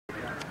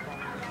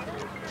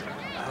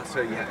So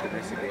you have to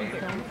miss a game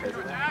because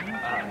of that?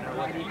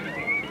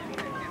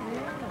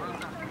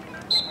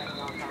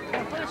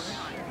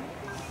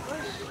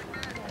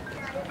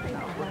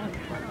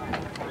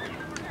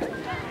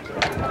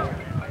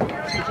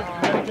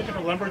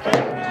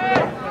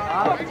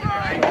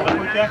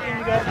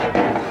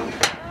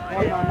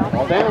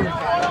 All down.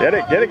 Get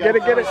it, get it, get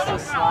it, get it.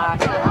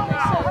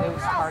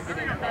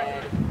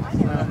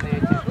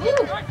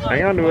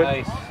 Hang on to it.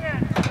 Nice.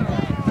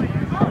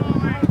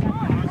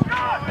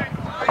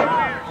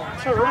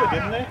 So early,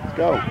 didn't they?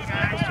 Go.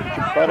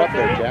 Butt up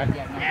there, Jack.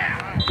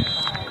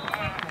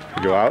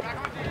 Go out.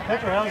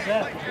 Petra, how's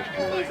that?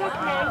 He's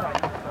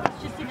okay.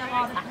 It's just in a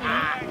lot of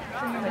pain.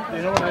 Do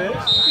you know what it is?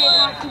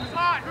 Yeah,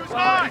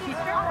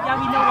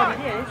 we know what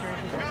it is,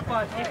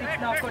 but if it's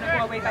not going to go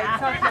away by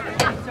itself, you have to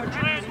do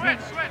surgery.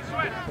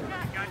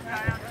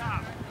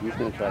 He's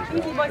going to try to He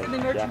was in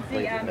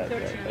emergency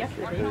surgery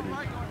yesterday.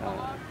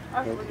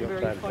 He'll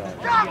try to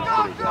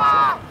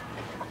drive.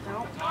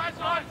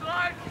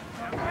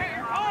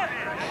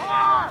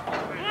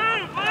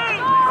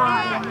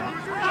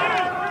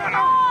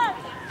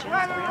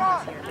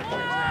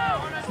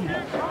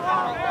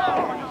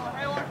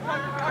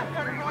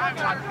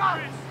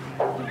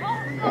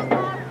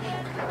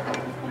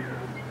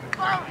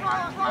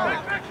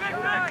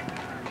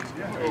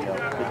 There you go.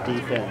 Good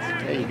defense.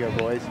 There you go,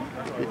 boys.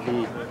 Good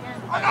deep.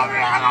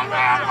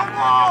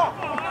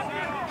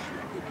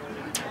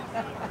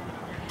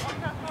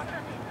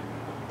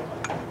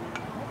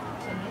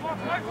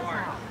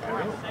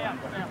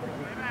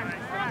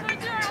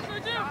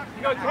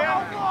 Go, Tail!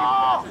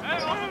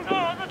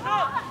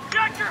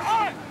 Jack, you're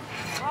hot!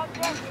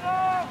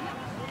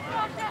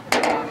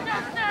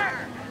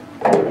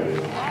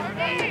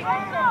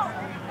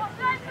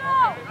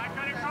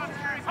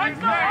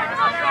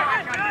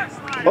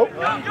 Oh.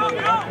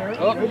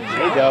 Oh,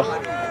 there you go.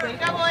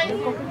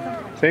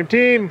 Same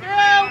team.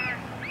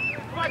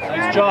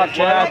 Nice job,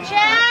 Chad.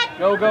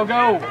 Go, go,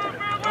 go. Hey,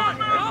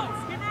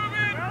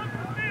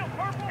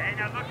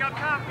 now look up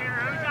top here.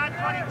 Who's on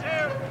 22?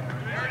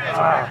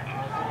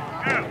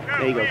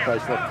 There you go,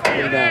 Christ. Look, get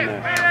him down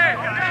there.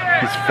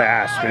 He's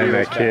fast, man,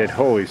 that kid.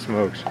 Holy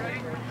smokes. There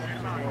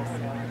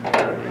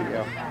you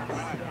go.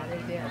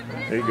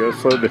 There you go,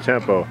 slow the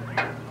tempo.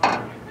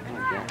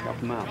 Help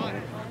him out,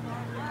 man.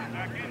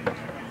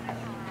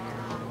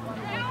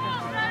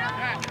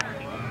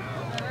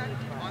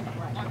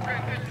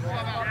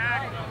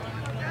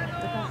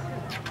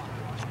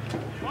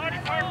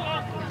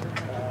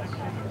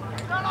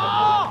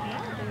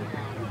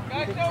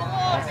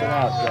 Pass it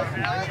out,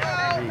 Justin.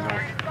 There you go.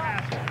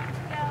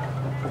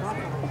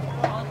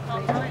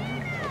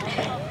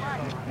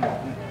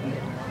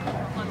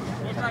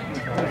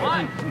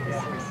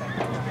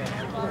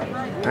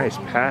 Nice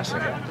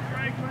passing.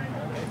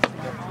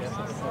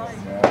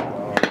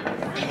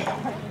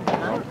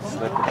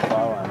 Slip and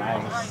fall on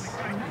ice.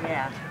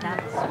 Yeah,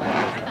 that's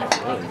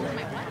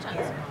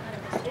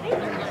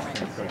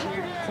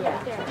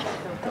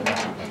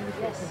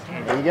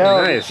There you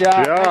go. Nice Good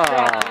job. job.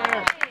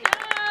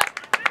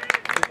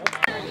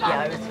 Yeah,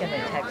 I was going to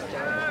text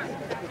her.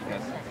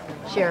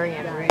 Sherry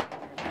and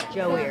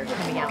Joey are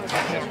coming out with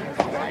cameras.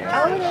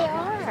 Oh, they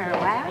are.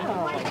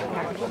 Wow.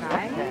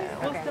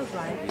 That's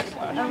nice.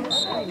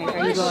 Okay.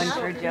 Are you going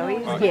for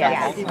Joey's?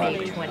 Yes, May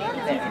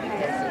 25th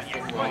because it's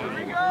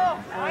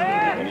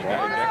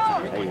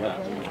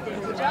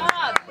Good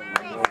job!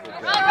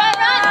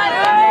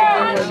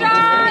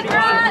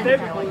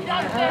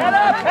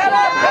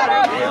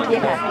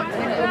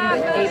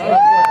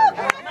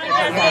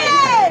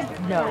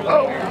 No.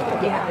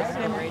 Yeah.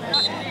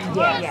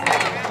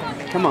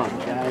 Yeah. Come on,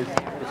 guys.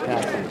 It's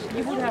passing.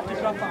 You would have to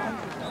drop off.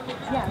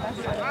 Yeah, that's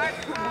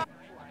fine.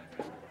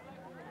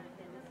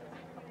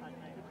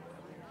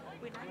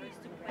 When I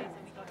used to play, and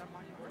we got our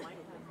money for life.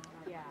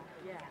 Yeah,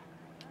 yeah.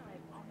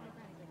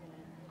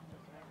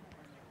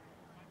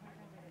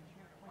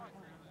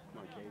 Come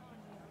on, Kate.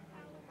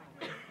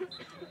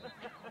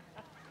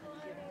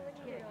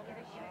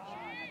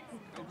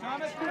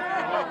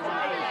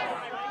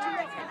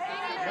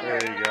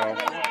 There you go.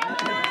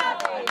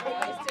 They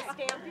used to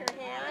stamp your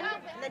hand,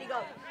 and then you go.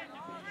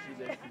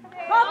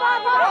 Ball!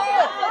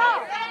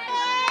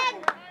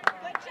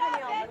 Good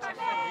job,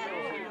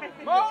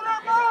 Motor!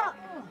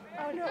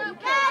 Oh no, you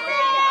can't.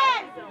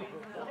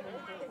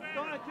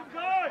 Keep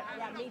going!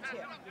 Yeah, me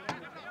too.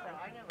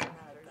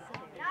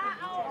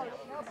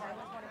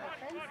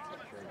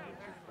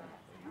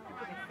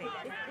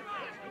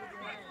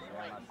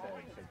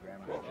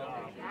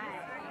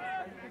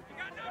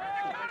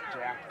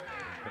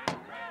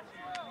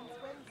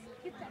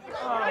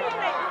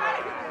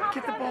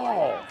 Get the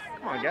ball.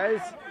 Come on,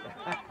 guys.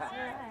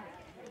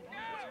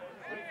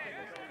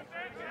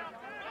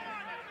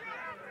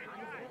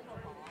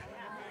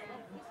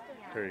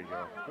 There you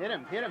go. Hit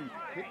him.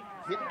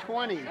 Hit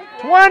 20.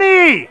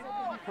 20!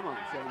 Come on,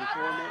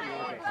 74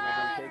 minutes. Okay, so I'm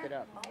going to take it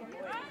up.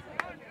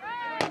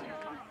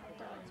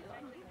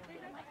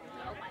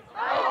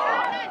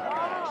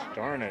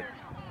 Darn it.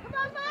 Come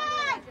on,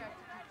 Mike!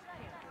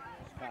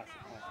 Pass it.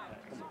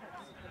 Come on.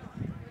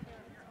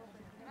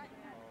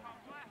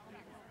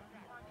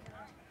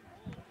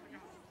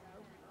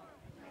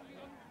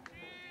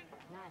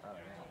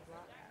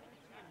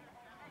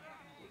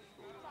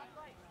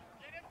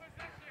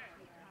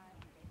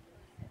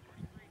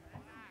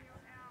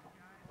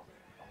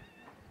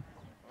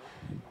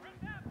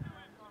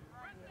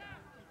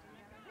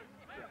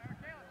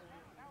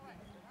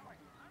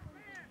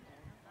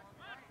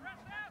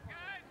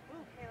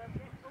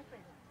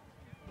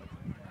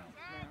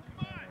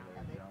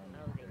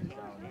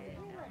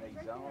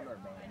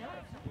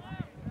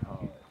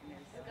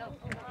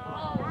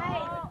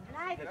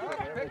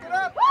 Pick it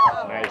up!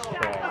 Nice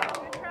try.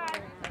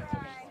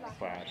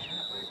 Flash.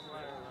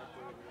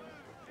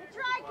 Good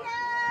try, kid!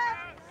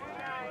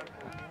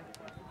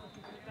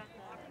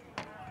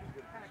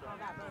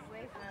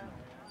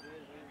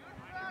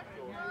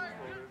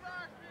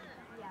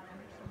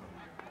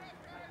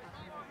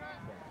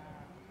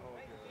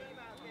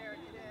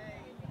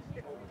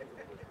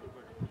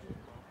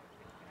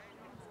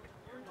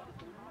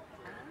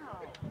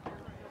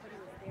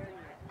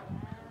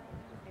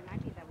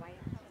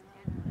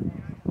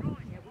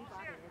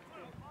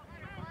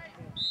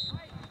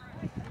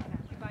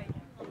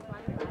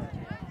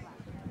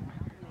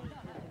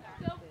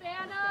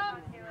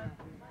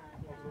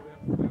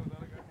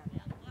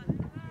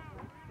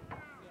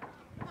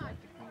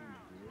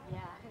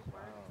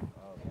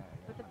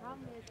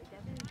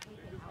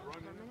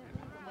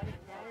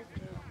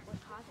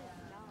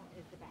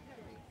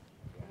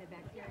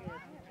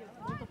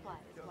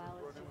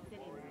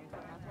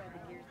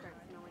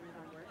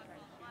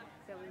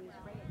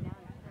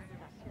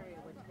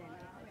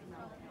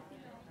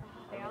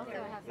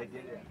 They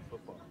did it in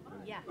football.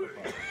 Yeah. I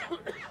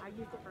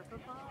used it for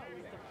football. I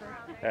used it for...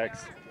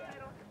 X.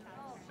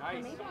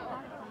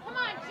 Come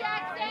on,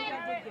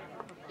 Jackson!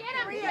 Get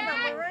him,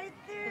 Jack! Right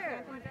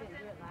there.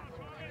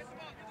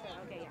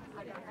 Yeah, they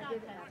did. I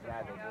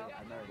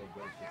remember they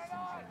did this season.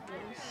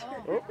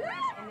 Oh.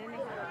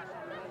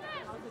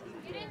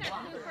 Get in there,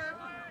 Cooper!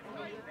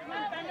 Come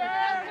on,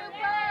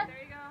 Cooper!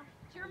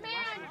 It's your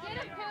man! Get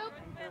him, Coop!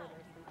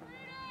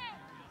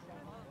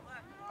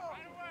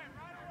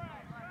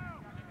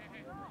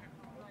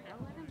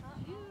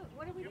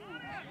 What are we doing?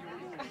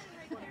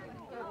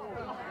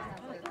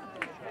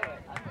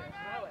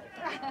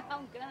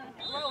 I'm gonna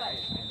throw it.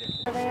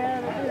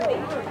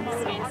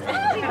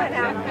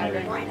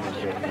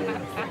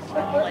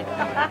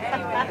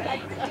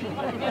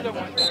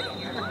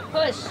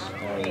 Push.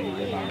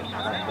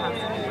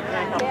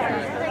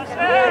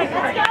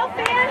 Let's go,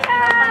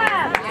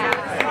 Phantom!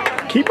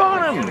 Keep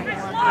on him.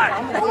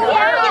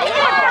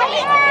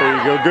 There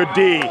you go. Good D.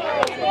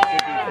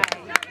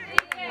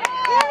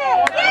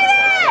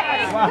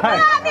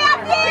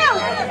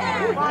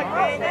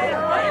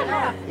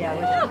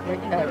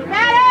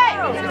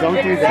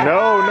 Don't do that.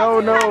 No, no,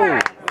 no.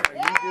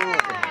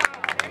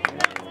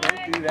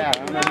 Don't do that.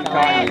 I'm not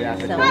calling you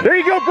that. There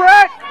you go,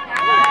 Brett.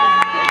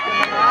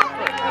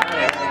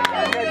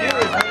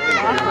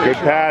 Good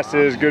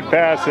passes, good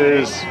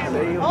passes.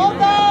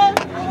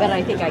 But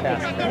I think I could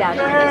down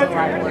to this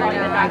one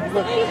where I've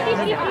looked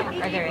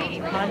at, are there any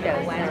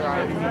condos that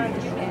are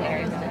in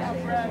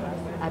Arizona?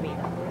 I mean,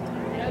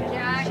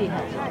 she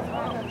has.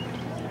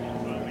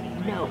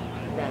 No,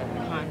 the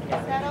condo.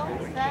 Settle.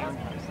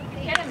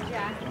 Get him,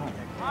 Jack.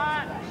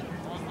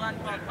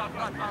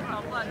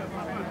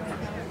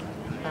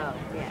 Oh,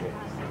 yeah.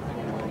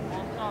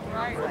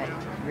 What,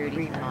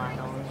 Rudy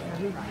models.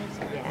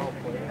 Yeah.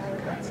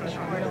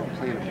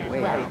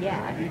 Well,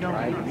 yeah. You don't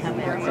have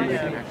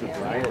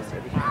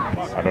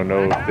that. I don't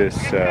know if this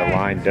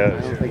line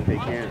does. I don't think they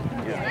can.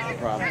 Yeah, that's the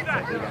problem.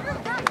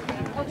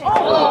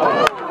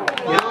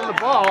 Get on the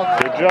ball.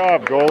 Good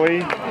job,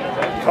 goalie.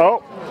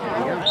 Oh.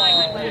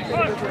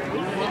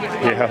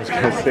 Yeah, I was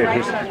going to say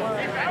there's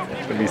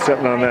going to be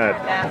something on that.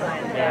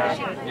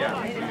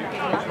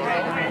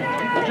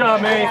 Good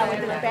job, mate.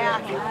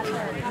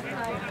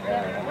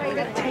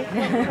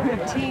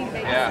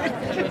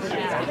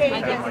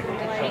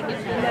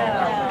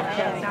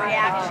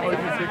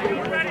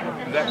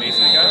 Is that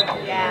Mason again?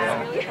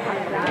 Yeah.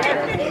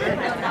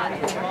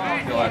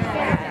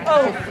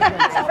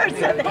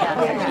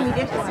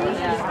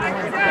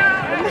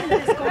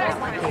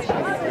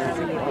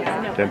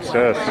 Against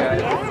us. I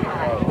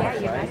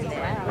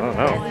don't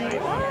know.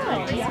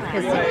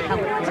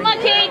 Come on,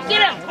 Kate,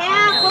 get him!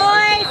 Yeah,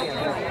 boys!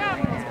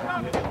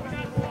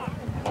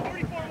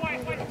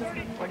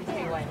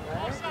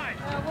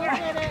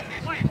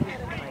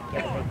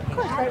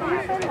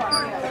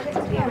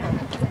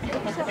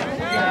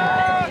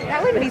 That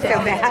wouldn't be so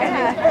bad.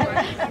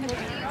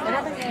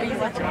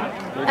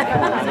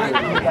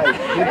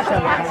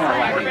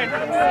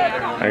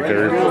 I think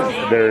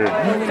they're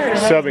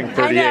subbing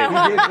 38.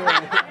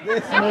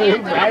 This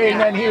move, right? And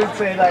then he would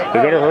say like, They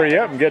better hurry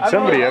up and get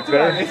somebody up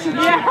there. You've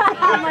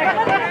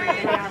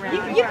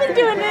been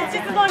doing this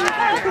just as long as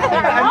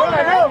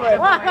I know,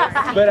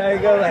 but I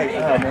go like,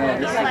 oh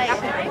man, this is,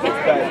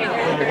 but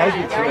when your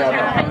husband's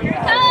around,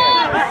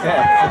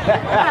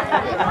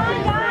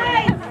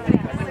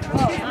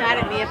 She's mad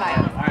at me about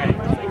it.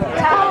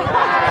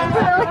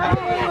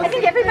 I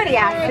think everybody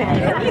asks it.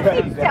 You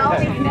keep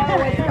telling me no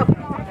what's going on.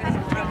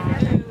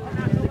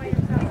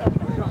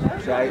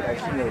 So I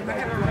should have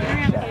made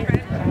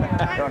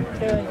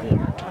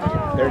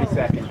 30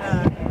 seconds.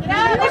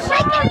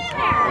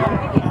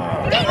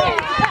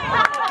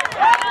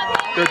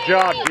 Good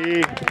job,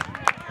 D.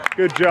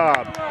 Good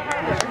job.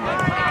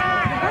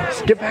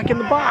 Just get back in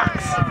the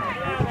box.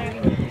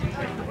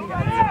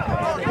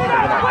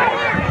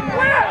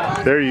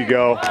 There you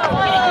go.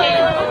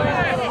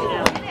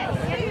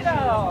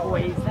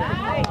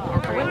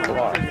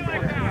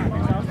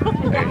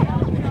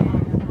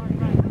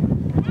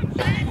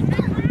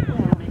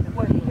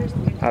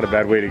 a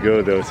bad way to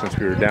go though, since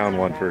we were down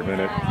one for a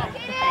minute.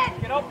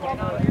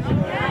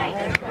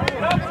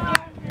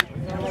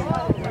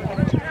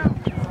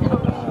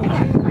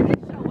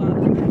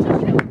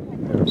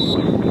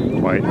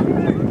 Quite.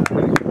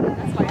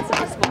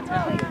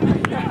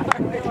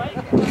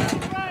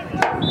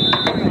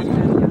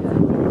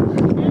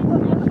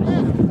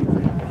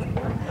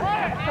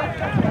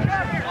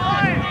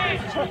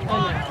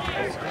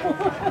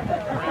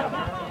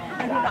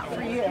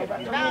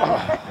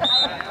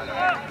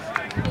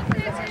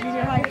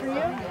 Junior high for you?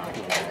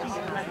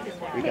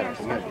 We got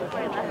to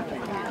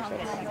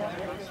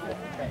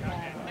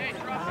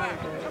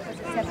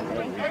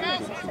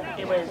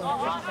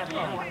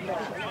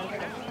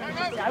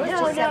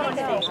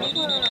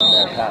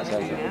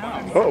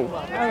Oh.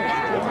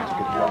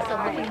 Also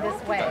looking this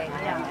way.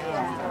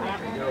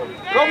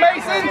 Go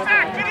Mason!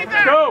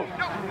 Go!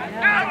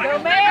 Go,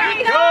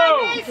 Mason! Go!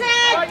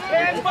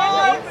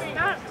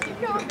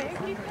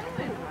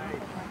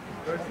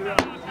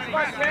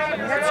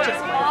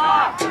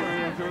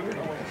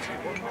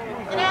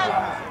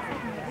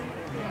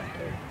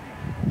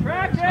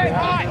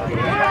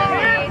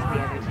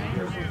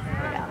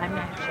 I'm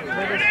not sure.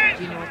 What is,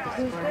 do you know what the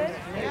score is?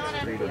 It's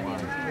 3-1.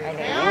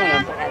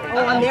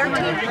 Oh, on their team.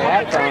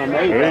 That's on me.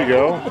 There you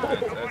go.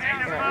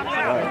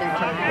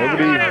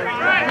 Nobody.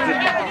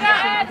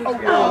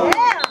 Oh,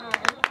 yeah.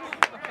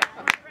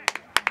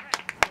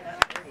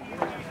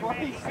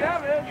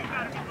 47.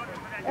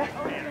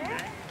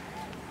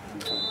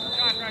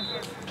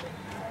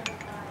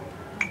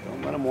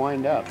 Don't let him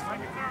wind up.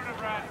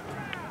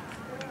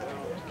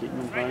 Keep him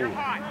in front of you.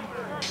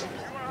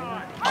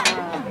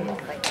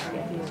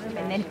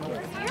 And then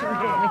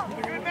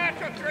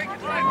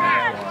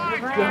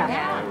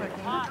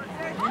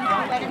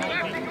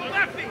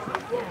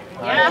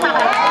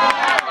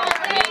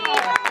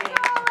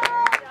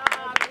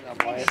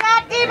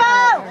Shot, Debo!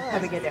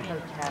 Have to get a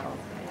hotel.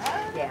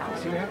 Yeah.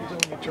 See what happens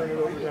when you turn it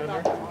over down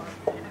there?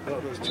 Oh,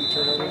 those two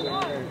turnovers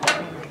down there.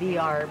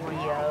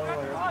 VRBO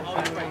or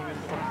something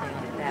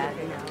like that.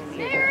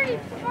 Very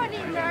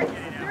funny, Mark.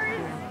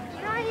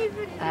 Not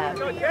even.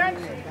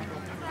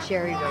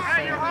 Sherry was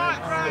saying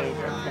they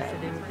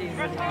stayed in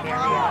the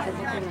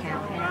Marriott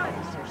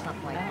campus or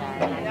something like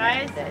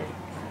that.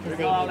 Because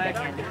they need the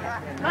handicap.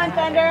 Come on,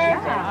 Thunder!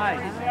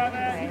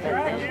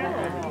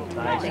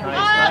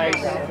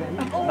 Nice.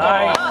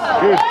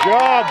 Good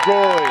job,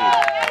 goalie.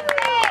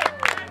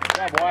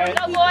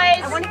 Go,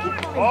 boys!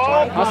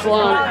 Hustle on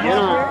it. Get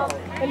on.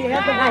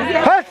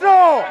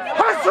 Hustle!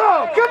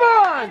 Hustle! Come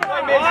on!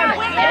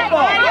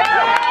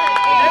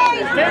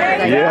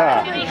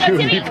 Yeah. You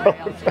and me both.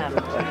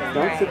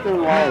 Don't sit there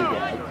and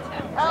lollygag.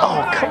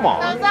 Oh, come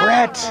on,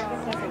 Brett. Get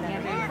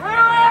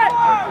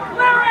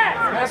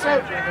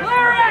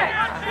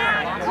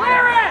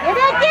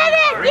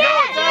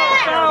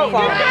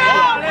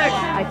it!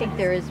 I think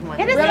there is one.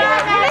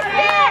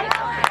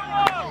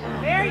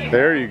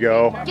 There you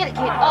go. Get it,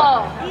 kid.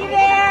 Oh. Be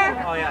there!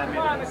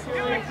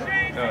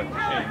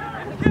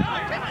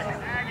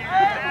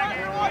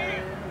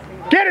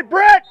 Get it,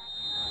 Brett!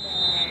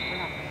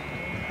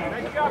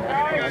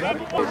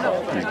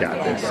 You got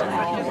this.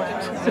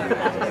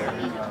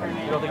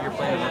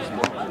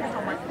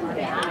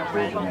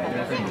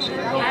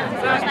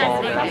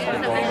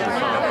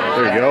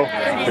 There you go.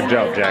 Good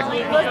job, Jack.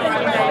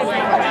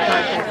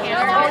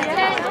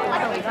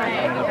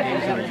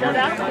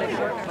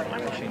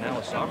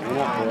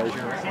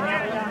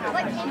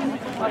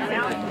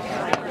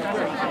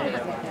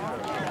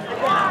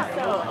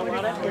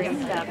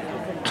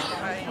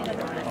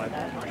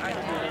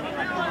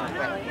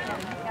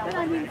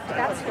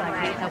 That's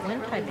right. At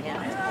one time, yeah.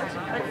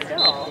 But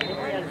still.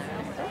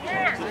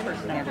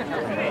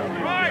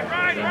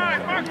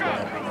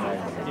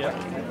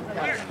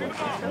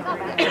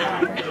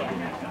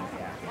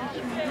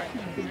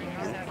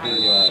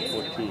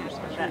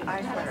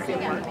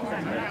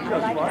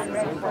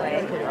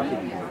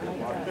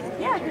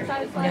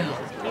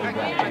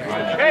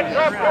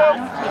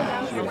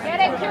 Get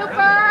it,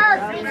 Cooper!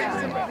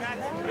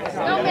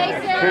 Go,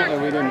 Mason! Apparently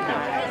we didn't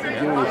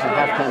do any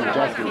halftime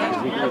adjustments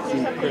because we couldn't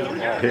seem to clear the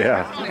ball.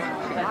 Yeah.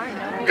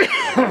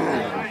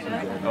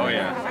 Oh,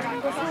 yeah.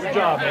 Good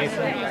job,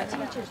 Mason.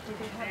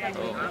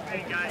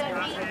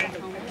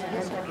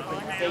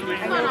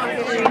 Come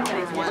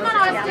on,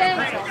 Austin!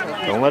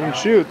 Don't let him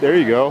shoot. There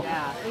you go. Come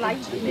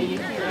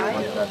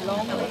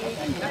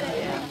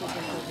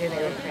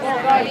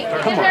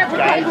on,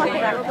 guys.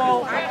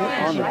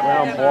 On the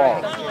ground ball.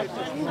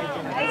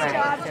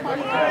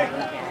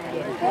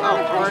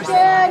 Our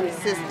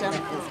system is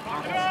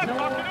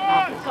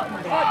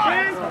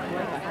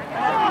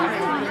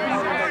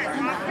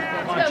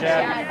Come on,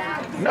 Chad.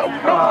 No.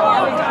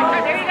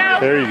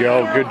 There you go.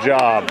 Good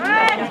job.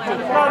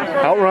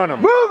 Outrun him.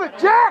 Move it,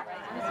 Jack!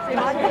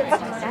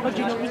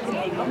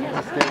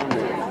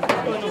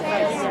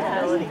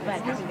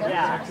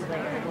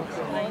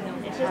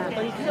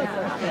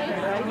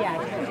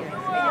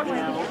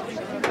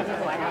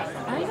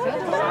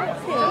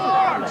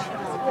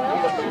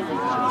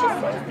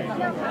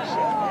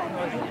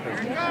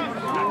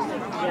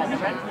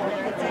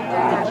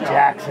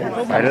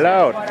 Jackson. Fight it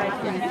out.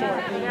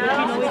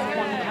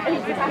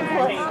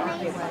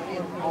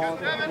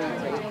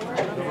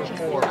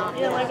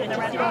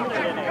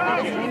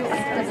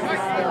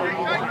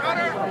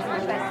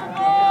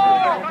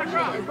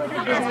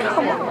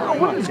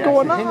 What's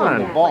going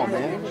on? Ball,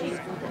 man.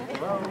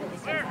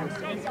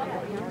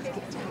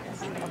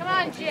 Come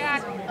on,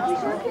 Jack.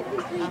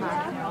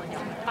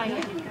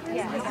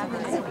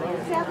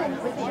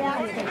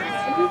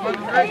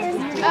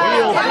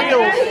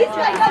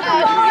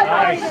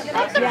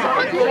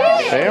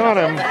 Stay on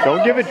him.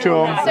 Don't give it to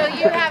him. So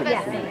you have a,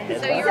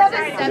 so yours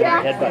is 7.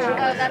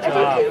 Oh, that's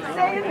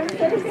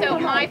right. So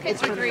my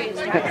 53 is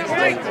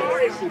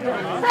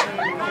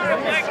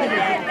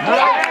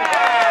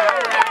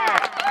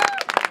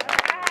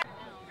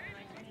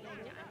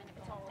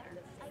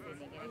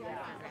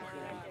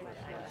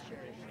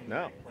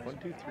No. 1,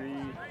 2, 3,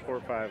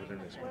 4, 5 in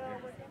this one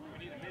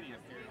here.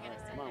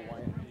 Come on,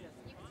 Wyatt.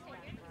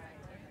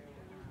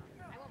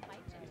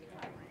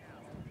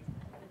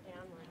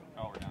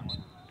 Oh, we're down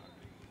one.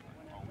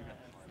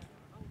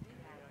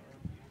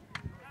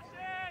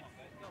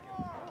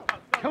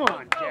 Come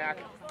on, Jack.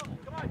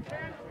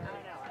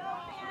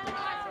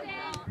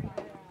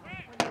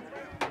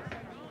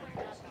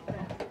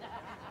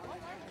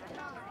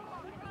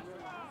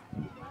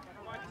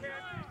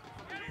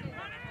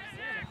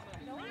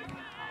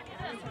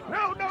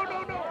 No, no, no,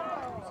 no.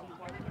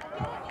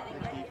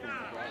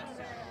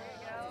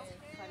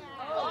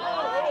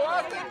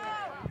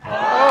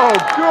 Oh,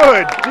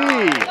 good D.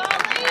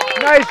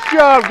 Nice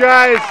job,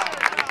 guys.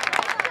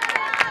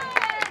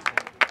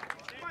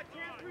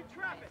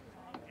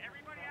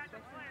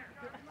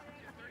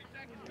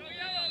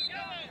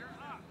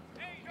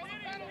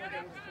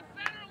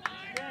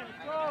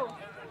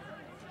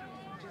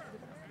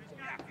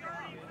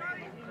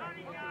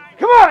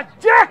 Come on,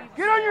 Jack.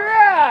 Get on your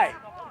eye.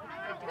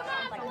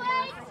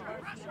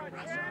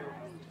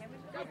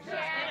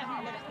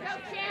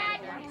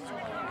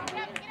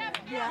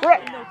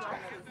 Brett.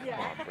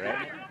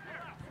 Brett.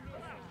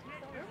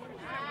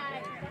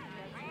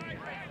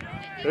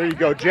 There you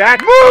go,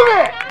 Jack. Move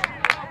it.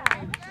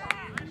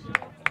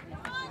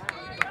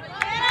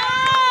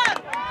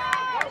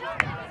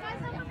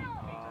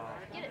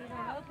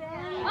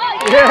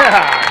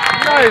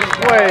 Yeah. Nice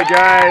play,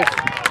 guys.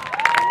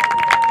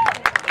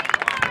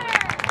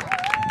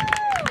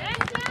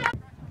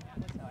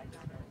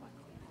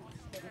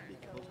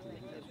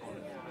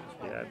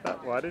 Yeah, I thought,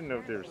 well, I didn't know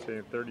if they were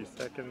saying 30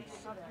 seconds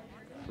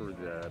for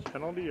the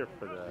penalty or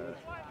for the,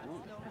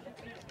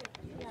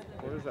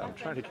 what is that? I'm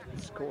trying to get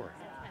the score.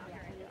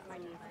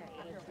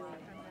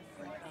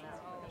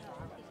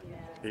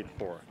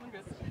 8-4.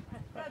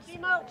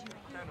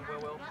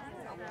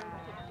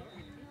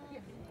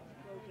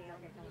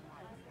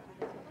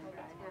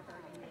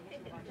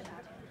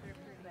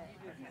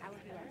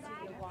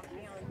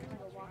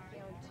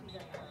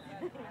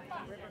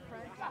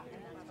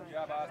 Good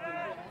job, Austin.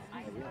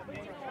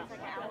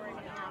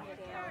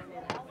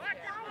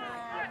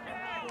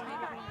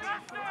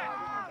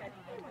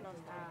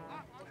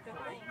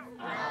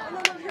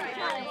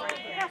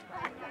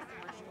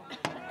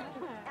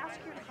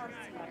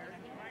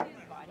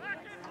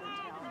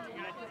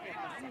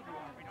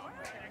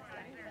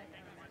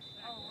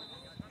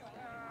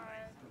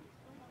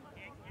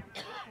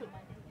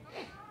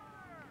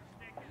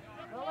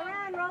 Roll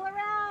around, roll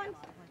around.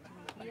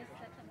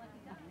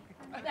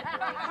 Come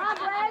on,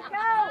 Blake, go.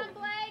 Come on,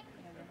 Blake.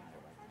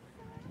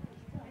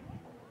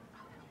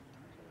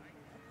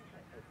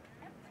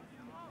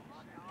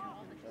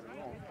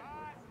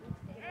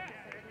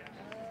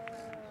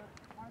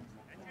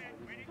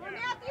 Come on,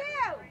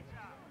 Matthew.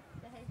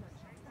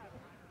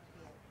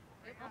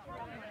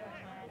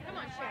 Come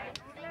on, Shay.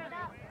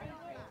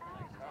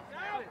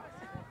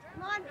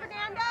 Come on,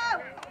 Fernando.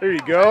 There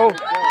you go.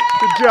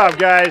 Good job,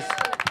 guys.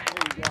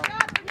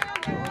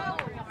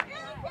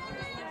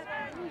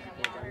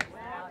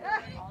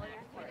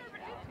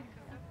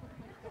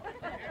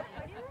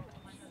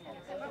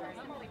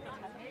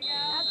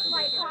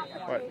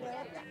 What?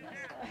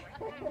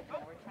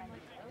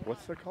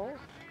 What's the call?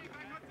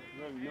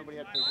 Nobody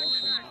had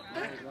possession.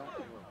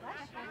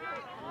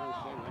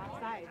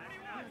 Offside.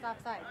 He was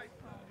offside.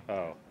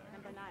 Oh.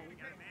 Number 9. 1,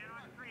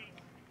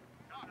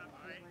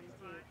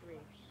 2, 3.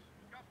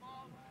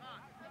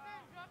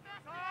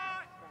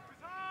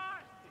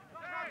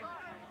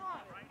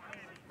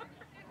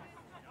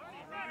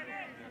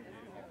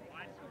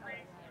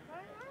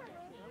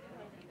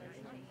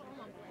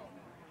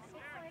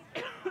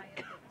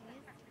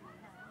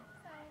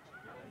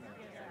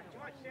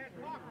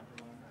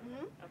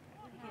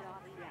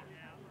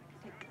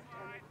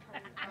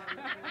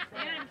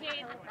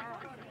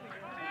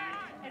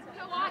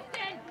 Go,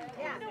 Austin.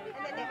 Yeah, and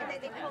then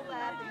they pull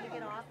left and you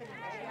get off and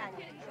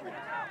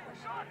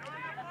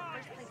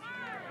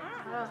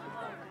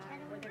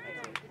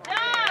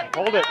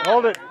Hold it,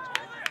 hold it.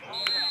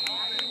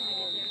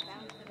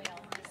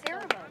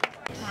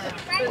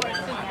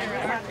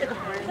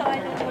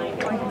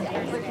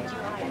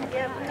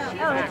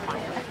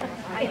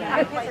 I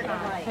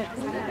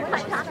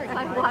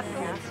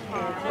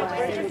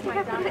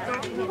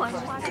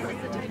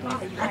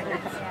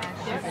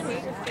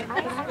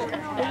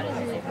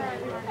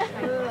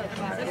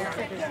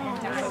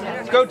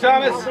Let's go,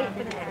 Thomas.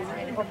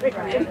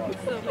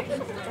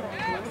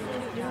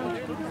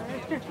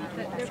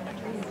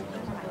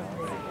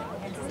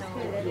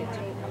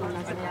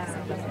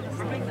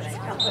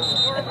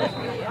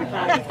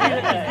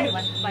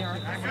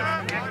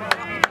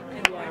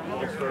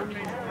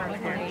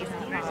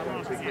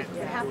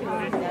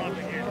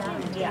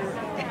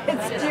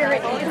 It's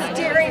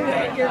steering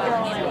where you're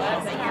going.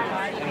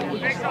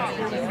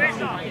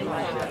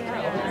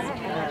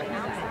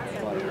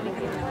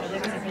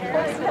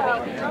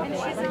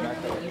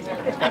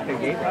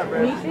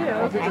 Me too.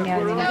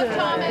 Go,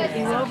 Thomas.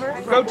 You over?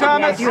 Go,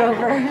 Thomas. You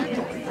over?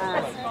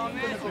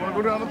 Want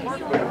to go down the park?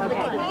 Me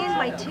and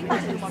my tooth.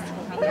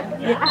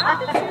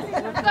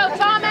 Go,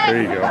 Thomas.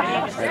 There you go.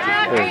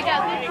 There you go.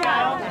 Good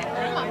job.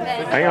 Come on,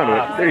 Ben. Hang on to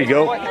it. There you go.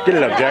 Get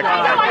it up, Jack.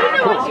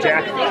 Come on,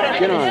 Jack.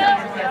 Get on.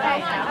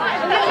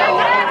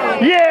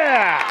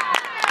 Yeah!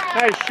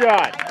 Nice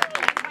shot.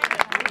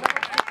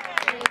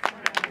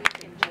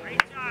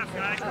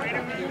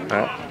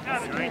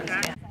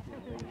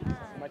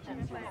 Much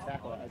easier to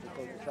tackle as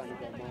opposed to trying to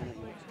go mono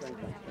with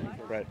strength on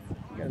strength. Right.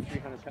 You got a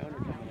 300-pounder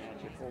coming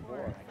at you full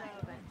bore.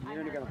 You're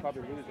only going to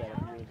probably lose that if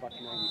you're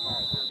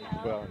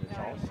 $195. Well, and it's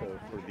also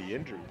for the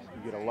injuries.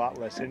 You get a lot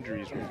less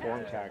injuries from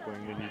form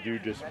tackling than you do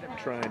just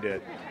trying to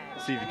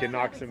see if you can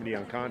knock somebody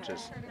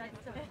unconscious.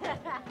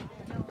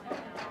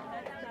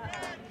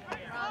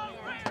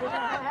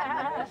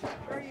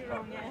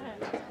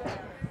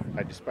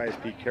 I despise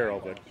Pete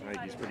Carroll, but I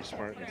think he's pretty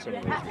smart in some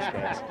of those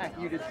respects.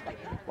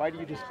 Why do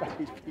you despise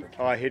Pete?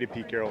 Oh, I hated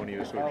Pete Carroll when he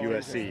was with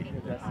USC.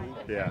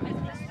 Yeah.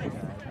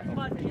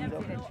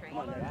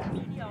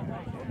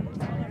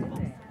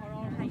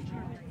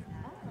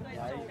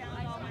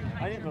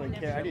 I didn't really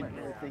care. I didn't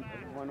really think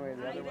one way or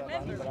the other about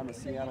him, but I'm a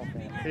Seattle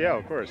fan. Yeah,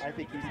 of course. I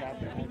think he's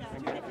happy. I'm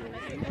happy with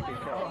him. He's a good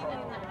coach.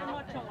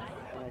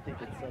 And I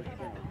think it's so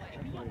true.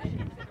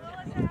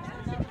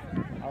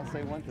 I'll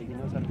say one thing. He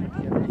knows how to put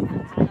together a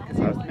defense.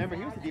 Because remember,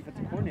 he was the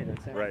defensive coordinator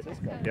at San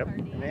Francisco. Yep.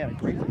 And they had a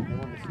great team. They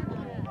won the Super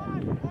Bowl.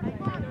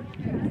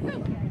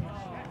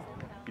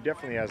 He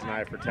definitely has an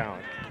eye for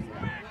talent.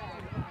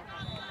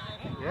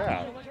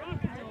 Yeah.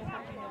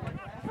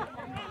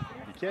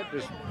 You can't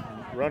just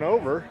run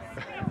over.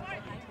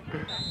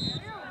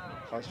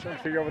 I was trying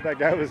to figure out what that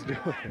guy was doing.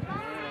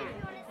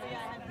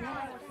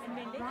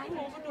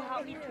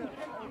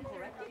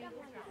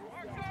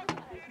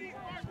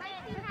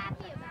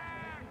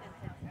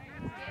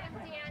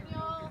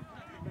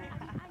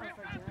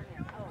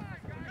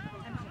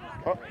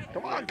 Oh,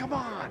 come on, come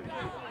on!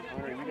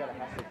 Honor, you got to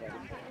hustle, buddy.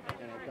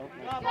 And don't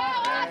make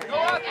Go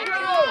up, too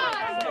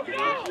hard for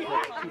people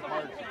to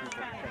catch.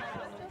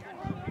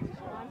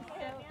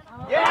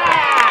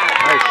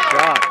 Nice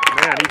shot.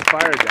 Man, he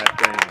fired that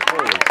thing.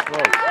 Holy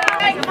smokes.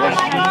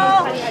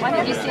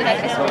 Did you see that?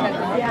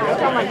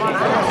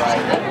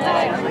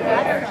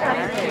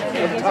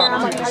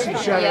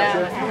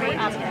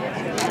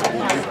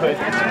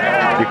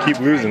 We keep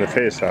losing the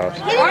face-offs.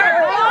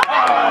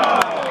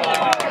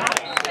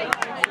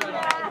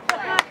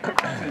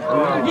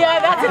 Yeah,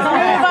 that's his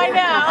move, I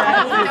know.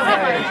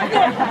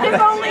 His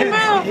only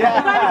move.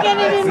 I'm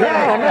getting in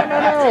there.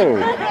 No.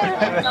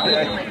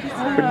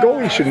 The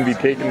goalie shouldn't be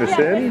taking this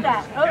in. Get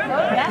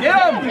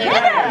him!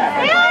 Get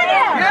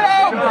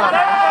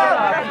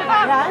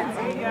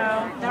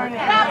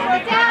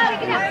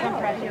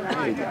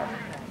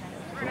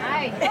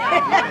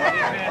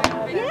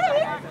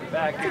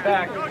Back, get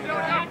back.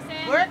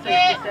 Work it.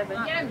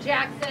 Get him,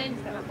 Jackson.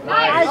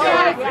 Nice.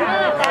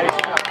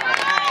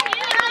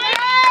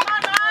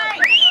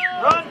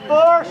 Run,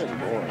 Forrest!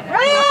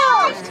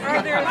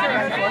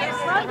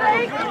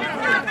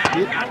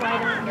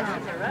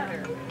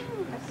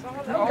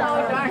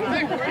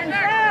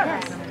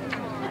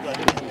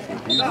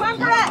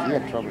 You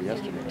had trouble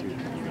yesterday, too.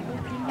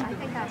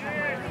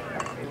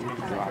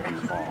 Dropping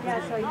the ball. I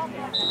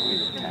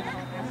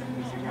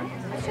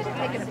should have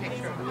taken a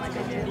picture of him like I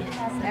do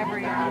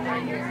every other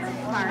year.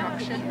 Mark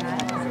shouldn't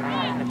have.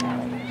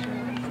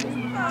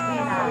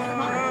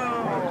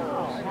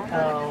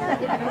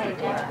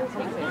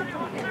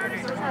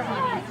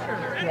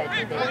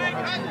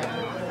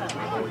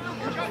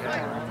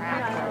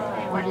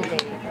 What did they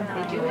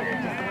do? It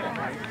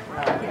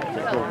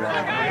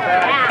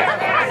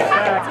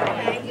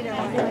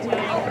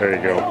There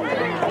you go.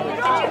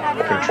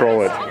 Control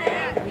it.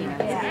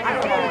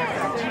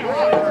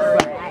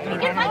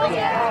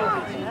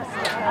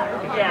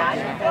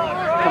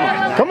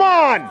 Come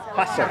on!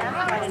 Hustle.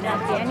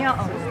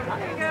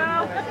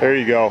 There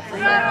you go.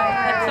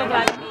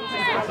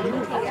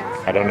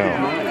 I don't know.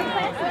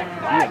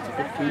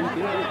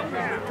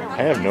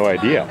 I have no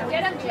idea.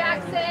 Get him,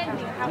 Jackson.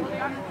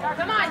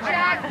 Come on,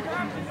 Jack.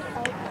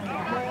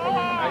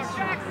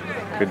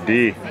 Good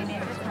D.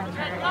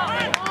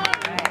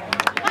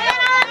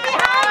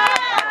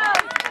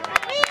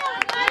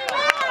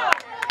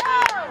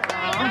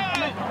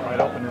 Wide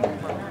open in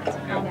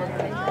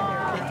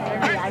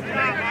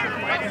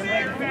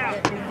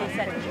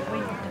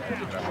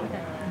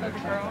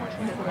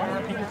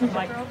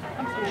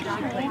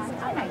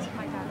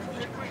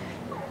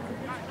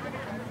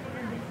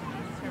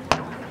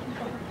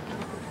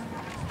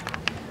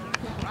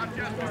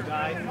Come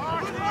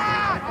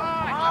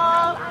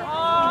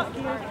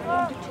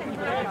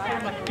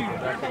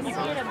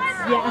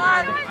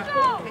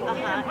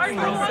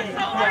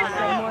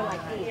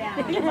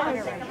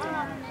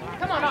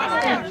on,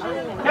 Austin.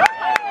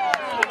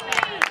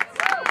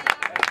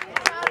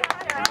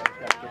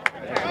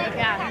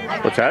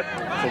 What's that?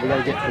 So we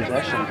gotta get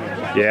possession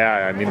here.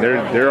 Yeah, I mean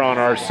they're on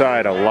our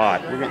side a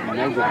lot. We're getting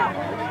no good.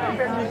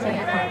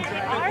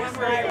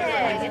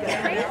 It's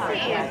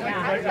crazy.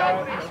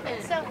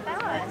 It's so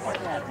fast.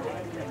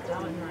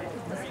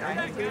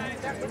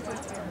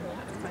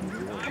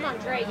 Come on,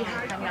 Drake.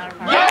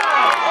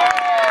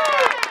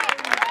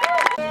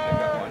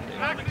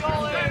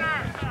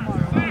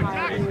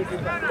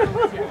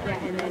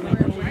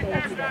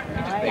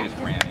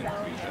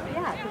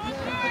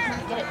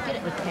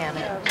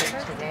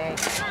 Today.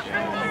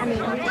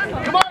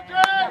 Come on,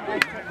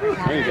 Drake!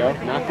 There you go.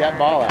 Knock that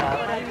ball out.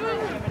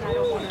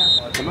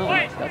 Come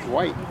on. That's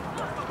white.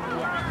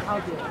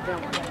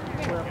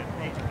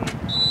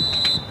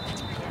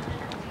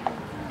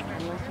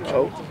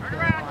 Oh. Come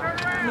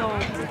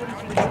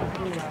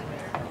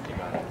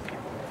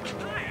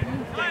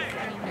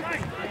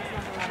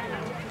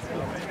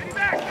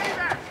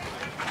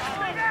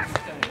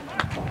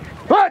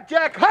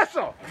Jack,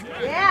 hustle!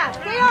 Yeah,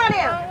 stay on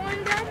him.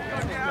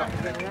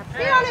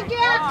 Stay on him,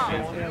 Jack.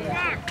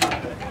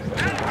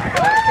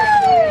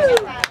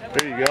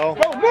 There you go.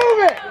 Go, move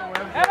it!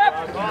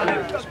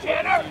 Go,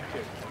 Tanner!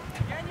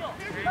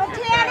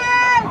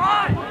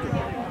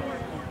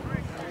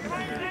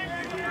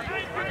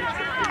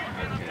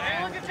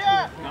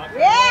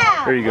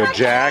 Yeah! There you go,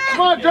 Jack.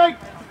 Come on, Drake!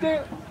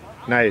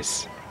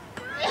 Nice.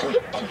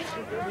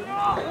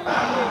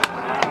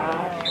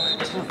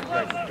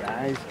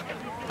 Guys.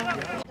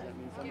 That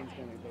means someone's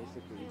going to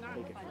basically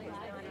take it from you.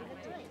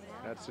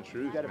 That's the You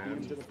truth, got to beat him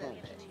man. to the punch.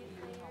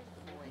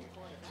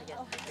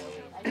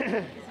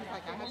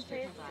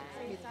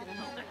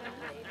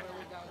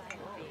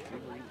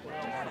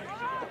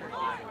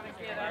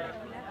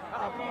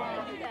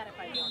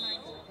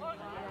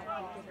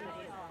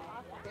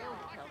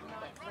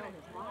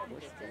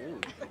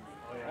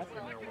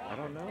 I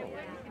don't know.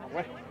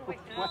 What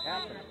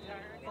happened?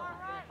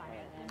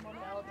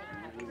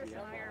 Good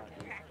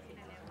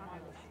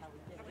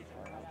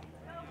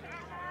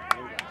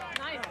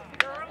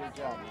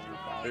job,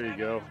 man. There you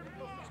go.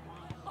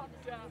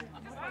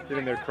 Get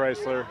in there,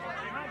 Chrysler.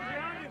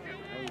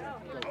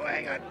 Oh,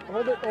 hang on.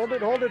 Hold it, hold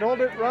it, hold it, hold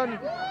it. Run.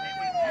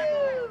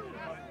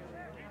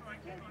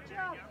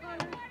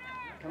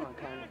 Come on,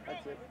 Connor.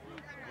 That's it.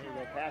 There you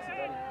go. Pass it,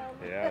 buddy.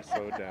 Yeah,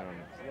 slow down.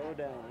 Slow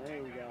down. There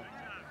you go.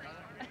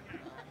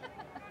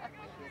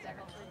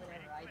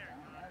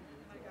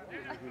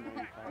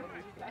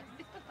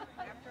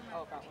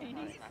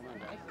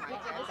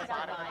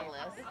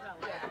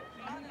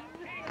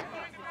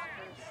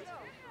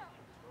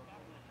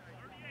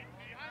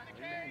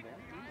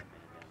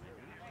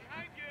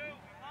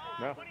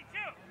 No.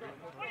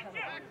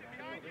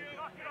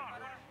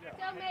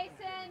 Go,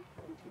 Mason.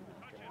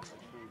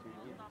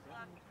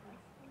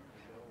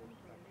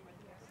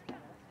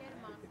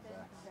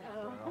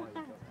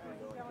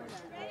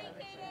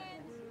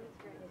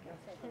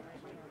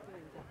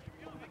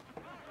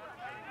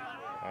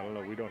 I don't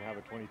know. We don't have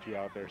a 22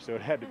 out there, so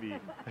it had to be.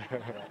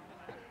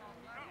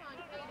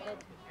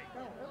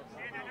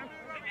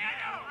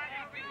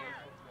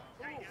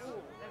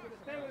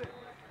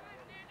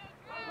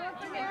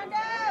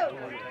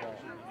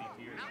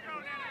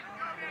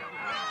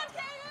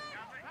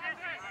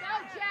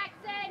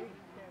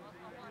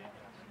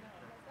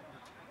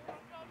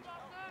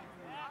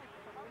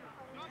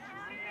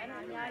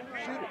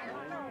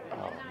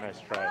 Oh, nice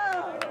try.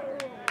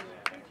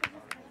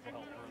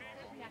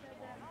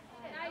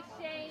 Nice,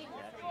 Shane.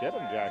 Get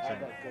him, Jackson.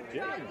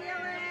 Get him.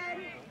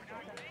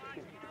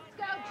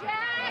 Go,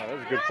 Jack. Oh, that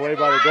was a good play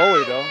by the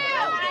goalie, though.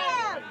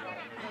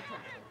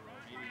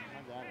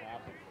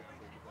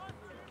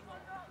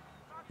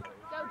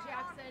 Go,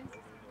 Jackson.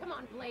 Come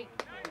on, Blake.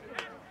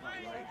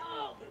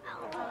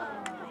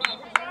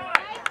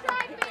 Nice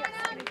try,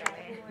 Phantom.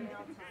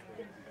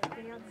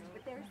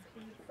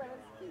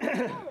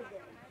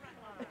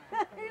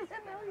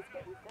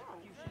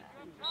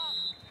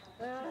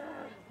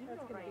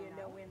 That's going to be a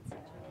no-win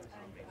situation.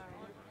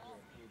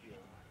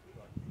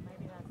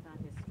 Maybe that's not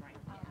his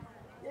strength.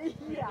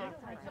 Yeah.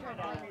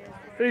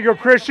 There you go,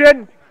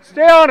 Christian.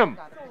 Stay on him.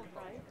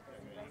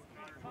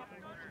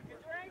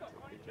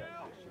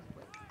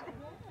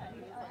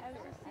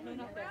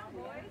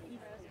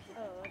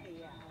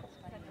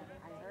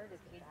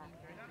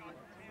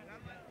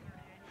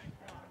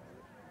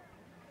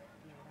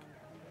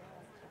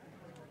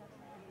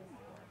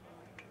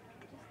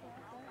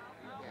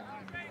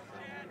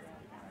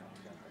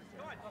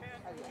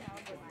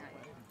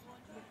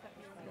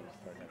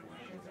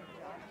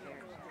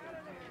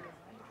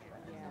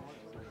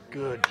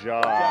 Good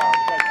job.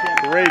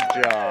 Great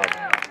job.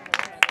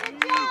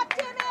 Good job,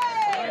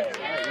 Timmy!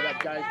 You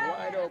got guys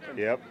wide open.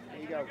 Yep.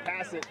 There you go.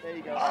 Pass it. There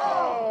you go.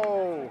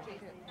 Oh!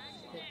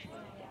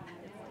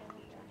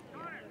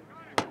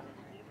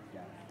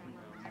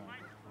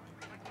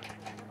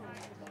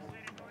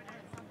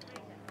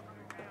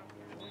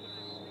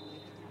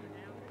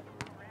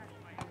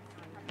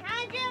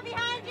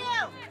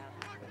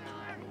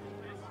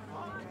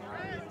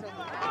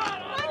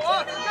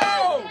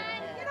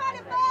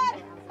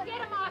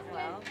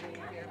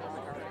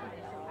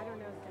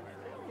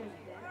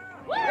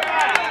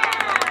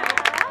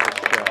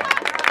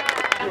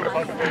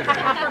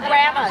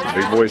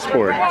 boy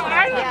sport.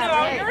 I don't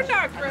know. You're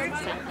not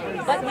crazy.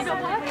 But you know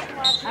what?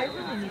 I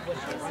really need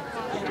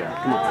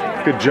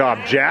what Good job,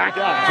 Jack.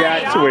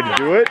 That's the way to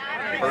do it.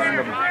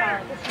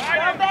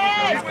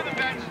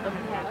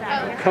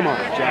 Come on,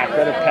 Jack.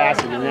 Better pass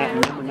it than that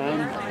number 9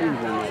 team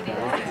right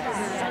now.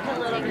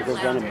 He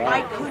goes running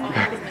by.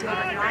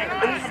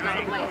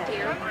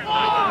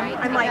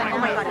 I'm like, oh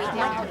my god, I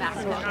can't do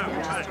basketball.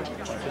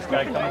 This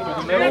guy coming through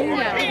the middle.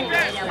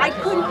 I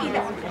couldn't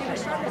either.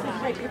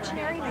 My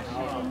dictionary, and I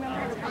can't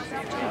remember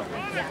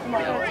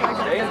the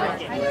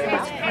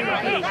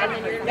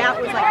that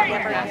was like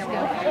never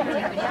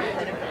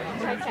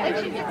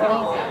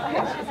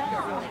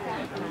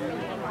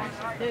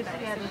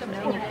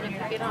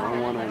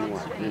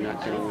One-on-one. You're not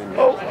going to win.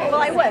 well,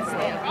 I was.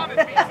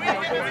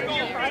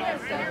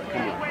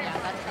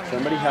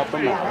 Somebody help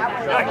him out.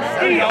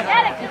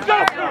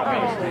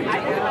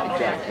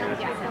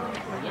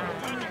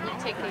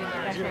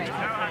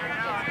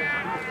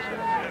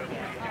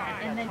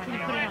 And then can you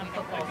put it on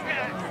football?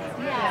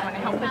 Yeah,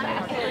 help with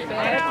that.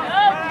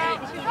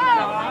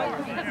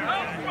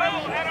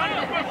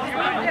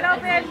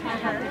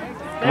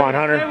 Come on,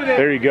 Hunter.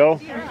 There you go.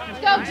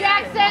 Go,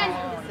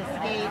 Jackson!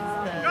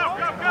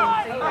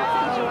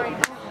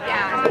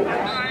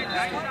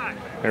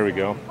 There we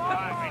go.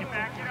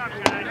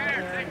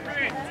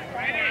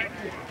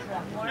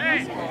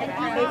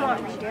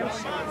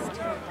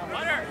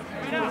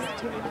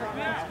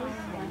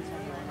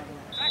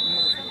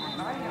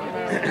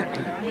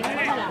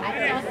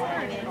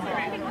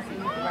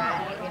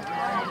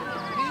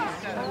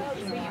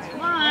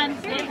 Come on,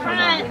 stay in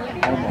front.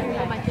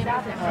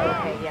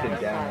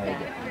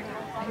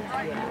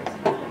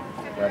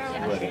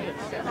 That's what it is.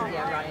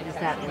 Is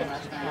that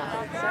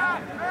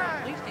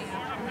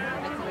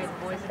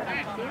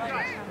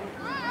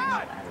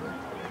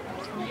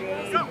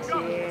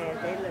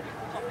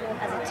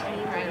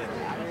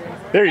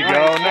There you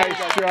go. Nice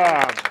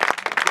job.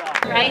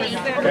 Righty.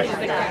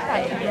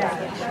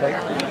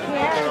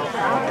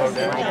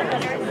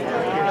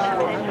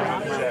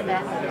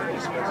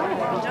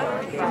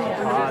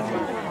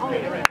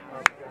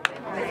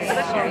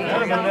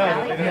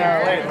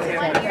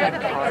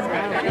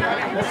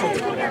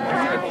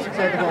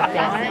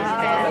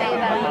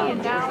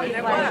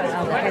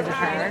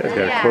 Guys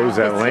gotta close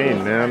that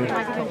lane, man.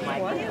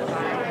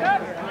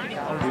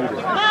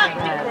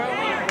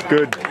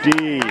 Good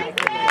D.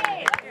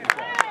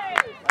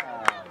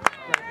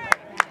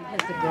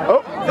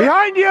 Oh,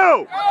 behind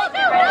you!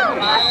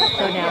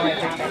 So now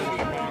everybody's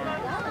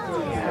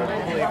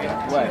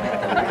What?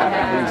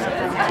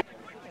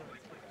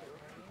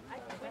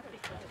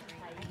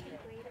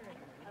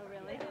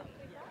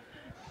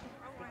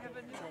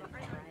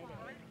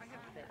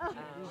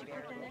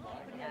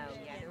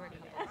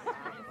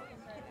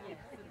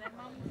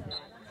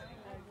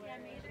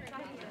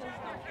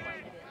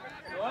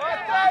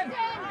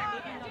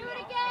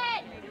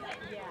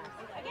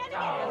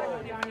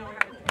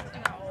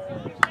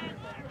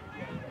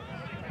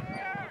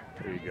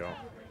 There you go.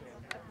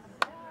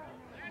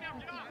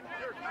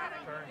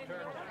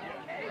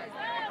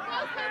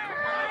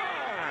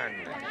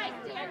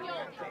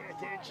 Pay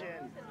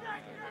attention.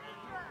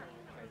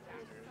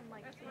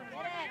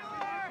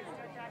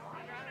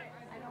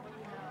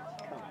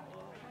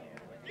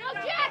 Go,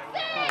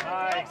 Jackson!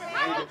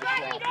 Hustle,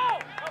 Jordan!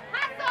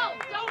 Hustle!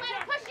 Don't let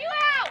him push you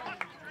out!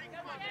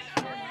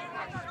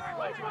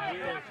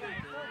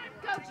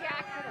 Go,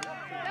 Jack!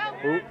 Go!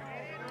 Ooh.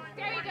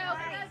 There you go!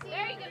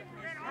 There you go!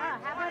 How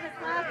about a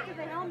class to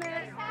the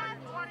helmet?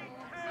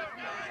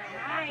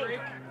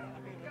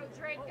 Go,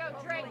 Drake! Go,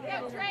 Drake! Go,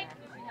 Drake!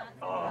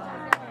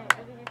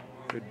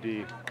 Good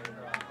D.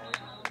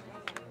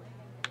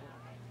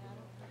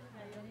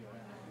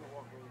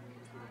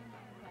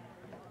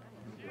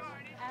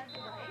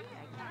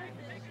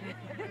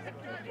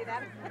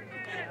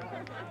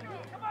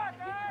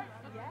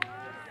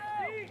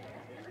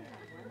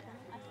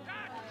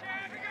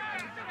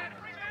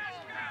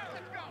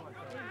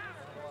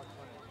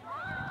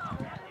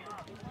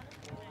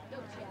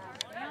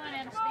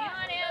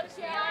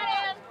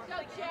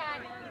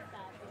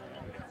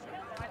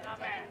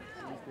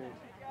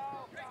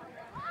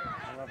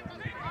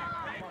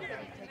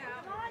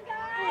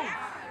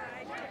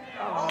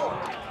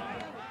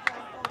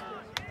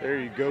 There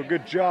you go.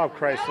 Good job,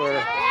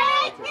 Chrysler.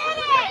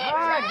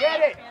 Come on, get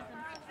it.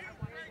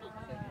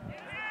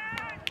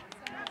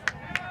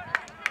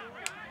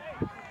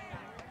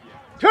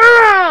 Turn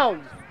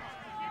around.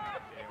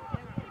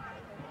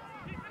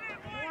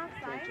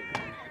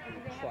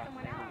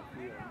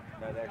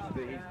 No, there's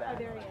he's back.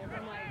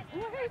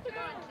 Come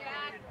on,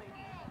 Jack!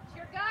 It's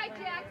your guy,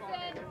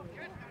 Jackson!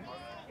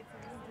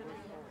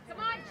 Come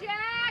on,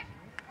 Jack!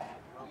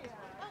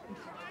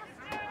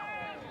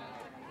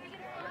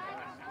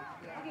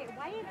 Okay,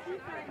 why is he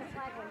throwing the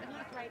flag when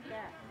he's right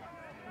there?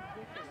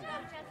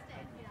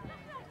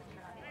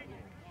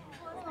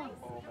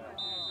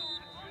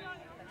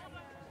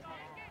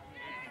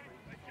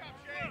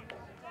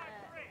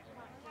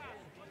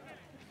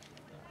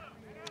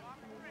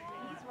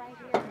 He's right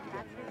here.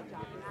 That's his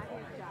job, not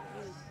his job.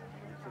 He's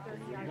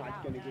You're not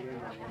going to get in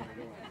there.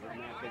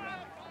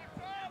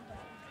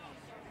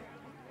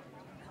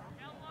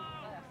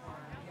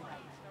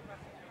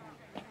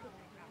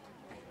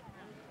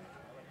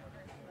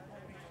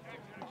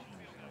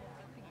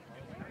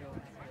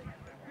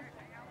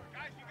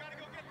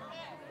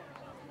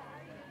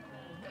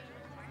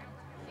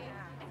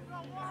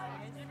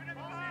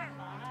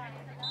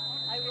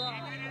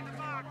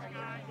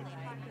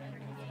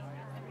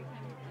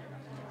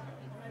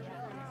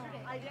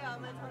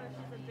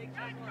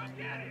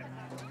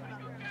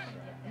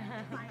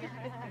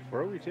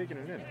 Where are we taking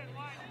it in?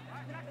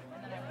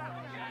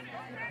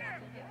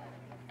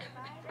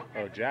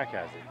 Oh, Jack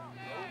has it.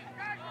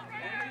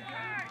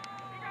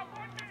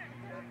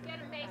 Get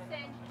him,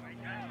 Mason.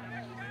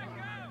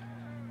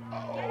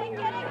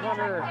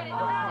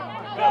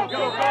 Go,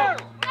 go, go!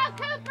 Go,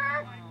 Cooper!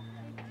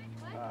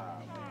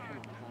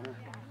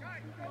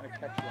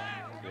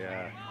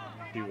 Yeah,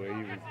 he was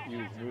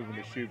moving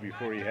the shoe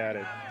before he had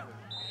it.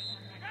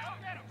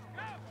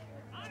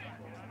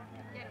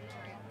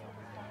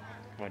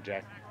 Come on,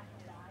 Jack.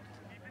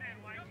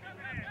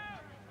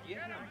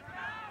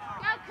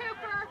 Go,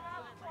 Cooper!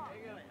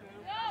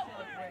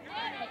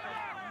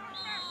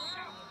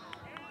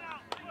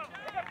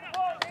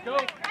 Go!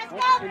 Let's go,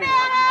 Phil!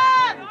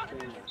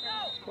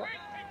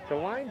 The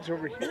line's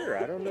over here.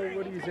 I don't know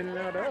what he's in and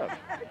out of.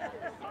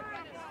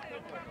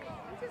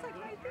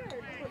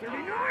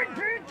 39,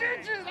 pay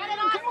attention! Get it,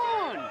 Come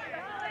on!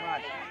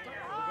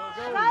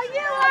 Go,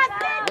 you,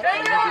 Austin!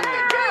 Take it,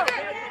 Austin!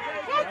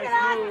 Take it,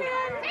 Austin!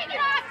 Take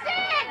it,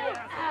 Austin!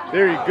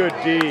 There you go, good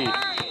D.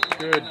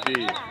 Good D.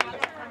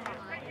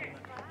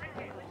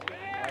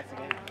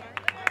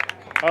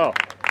 Oh.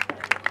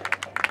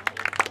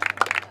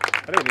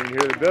 I didn't even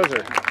hear the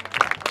buzzer.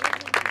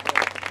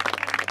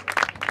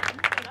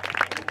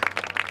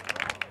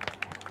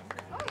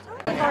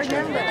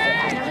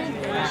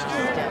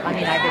 I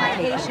mean, I've been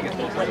taking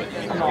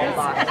small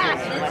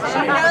boxes.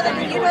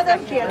 You know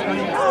them kids.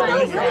 Oh,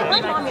 those are my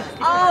mom is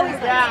always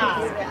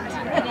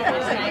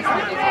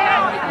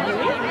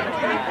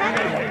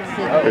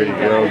There you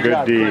go, good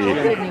D.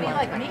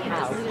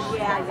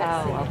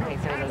 Oh, okay,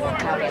 so the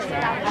couch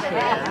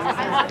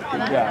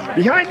Yeah.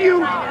 Behind you!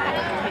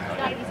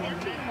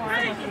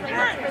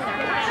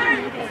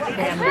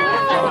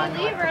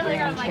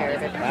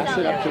 Pass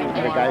it up to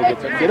the guy who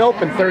gets it. Get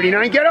open,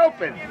 39, get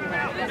open!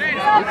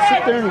 Let's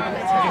sit there and...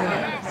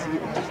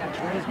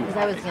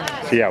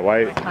 So yeah,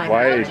 why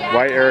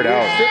air it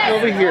out? Sitting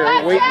over here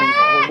waiting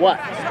for what?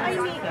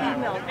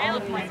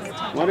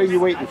 What are you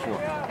waiting for?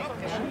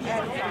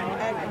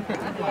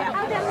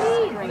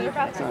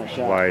 It's not a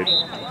shot. Wide.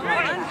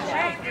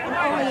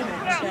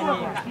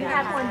 You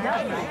have one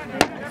done, right?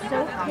 So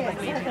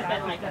pissed.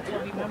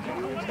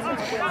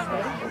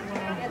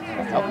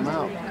 Help him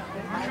out.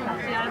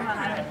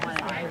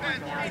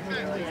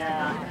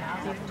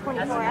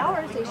 24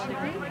 hours, they should be.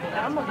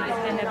 I'm going to go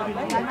in on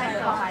Monday.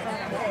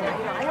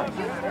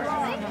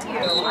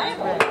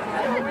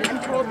 I'm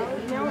told to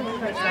email and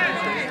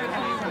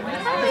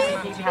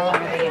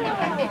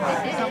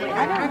I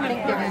don't think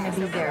they're going to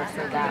be there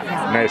for that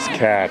long. Nice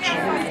catch.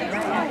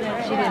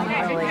 She didn't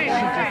really, she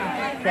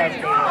just said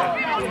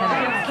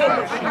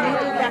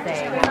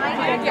they were I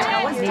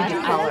need to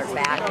call her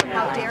back and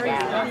find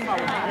out.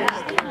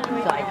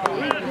 So I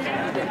believe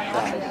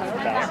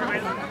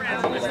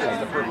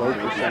Low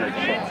percentage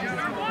shot.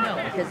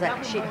 because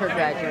her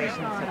graduation's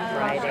a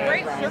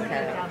Friday.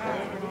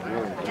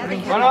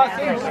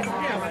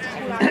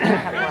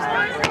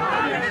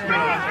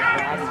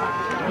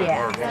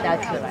 Yeah,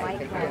 that's what I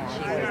figured.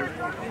 She was.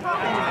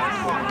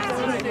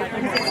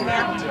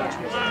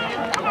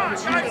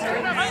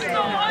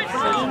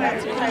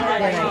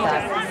 Then I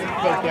thought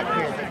they'd get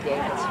here the day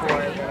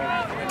before.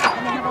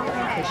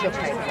 Because she'll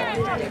probably get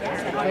tickets.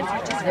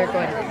 But they're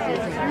going to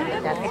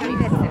Disneyland. That's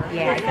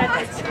yeah.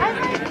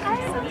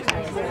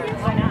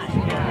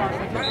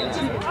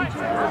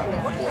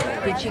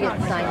 Did she get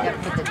signed up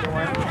for the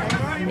dorm?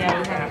 No.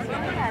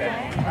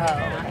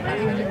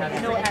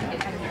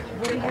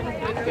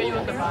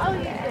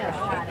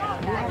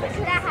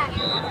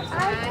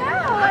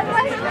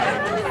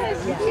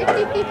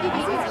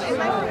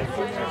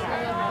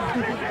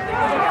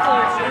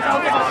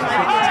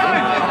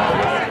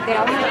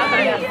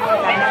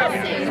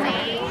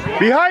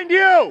 Behind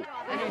you!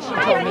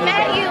 I've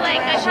met you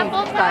like a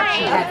couple times.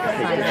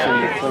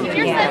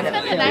 Your son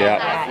spent the night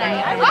last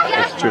night. Oh, yeah.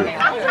 That's true. At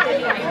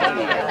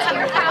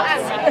your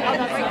house.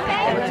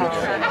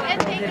 And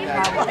thank you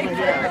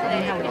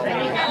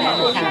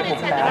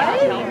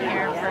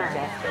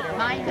for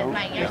mine and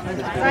my youngest.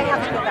 I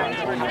have to go back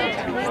to Monday to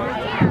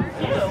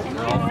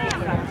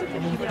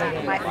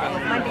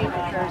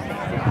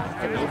Thursday.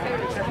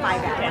 5 hours.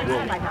 5 hours.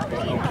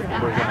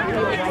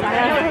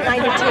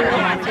 9 to 2.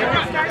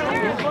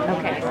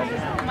 Okay.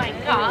 Oh my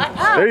God.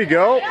 There you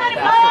go.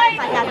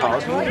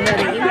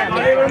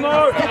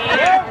 Livermore!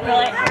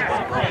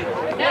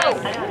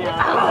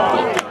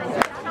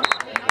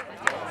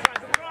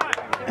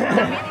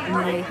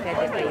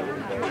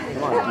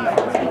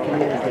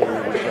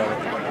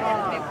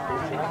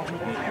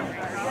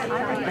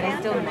 But I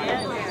still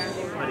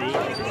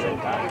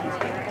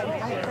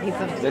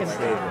Let's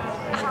see.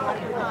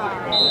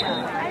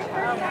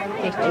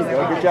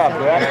 Good job,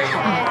 Brad.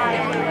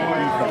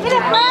 Hit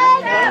it,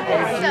 bud!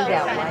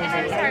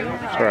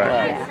 That's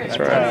right. That's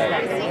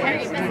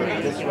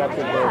right.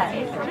 Disrupted the...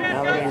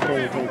 Now we're going to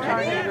pay attention.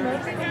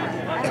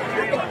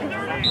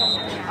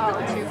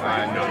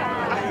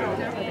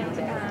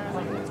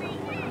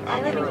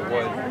 I'm sure it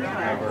would.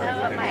 Never.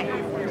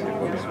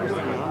 I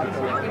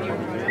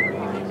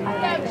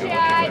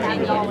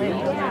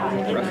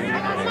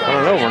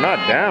don't know, we're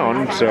not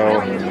down,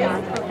 so.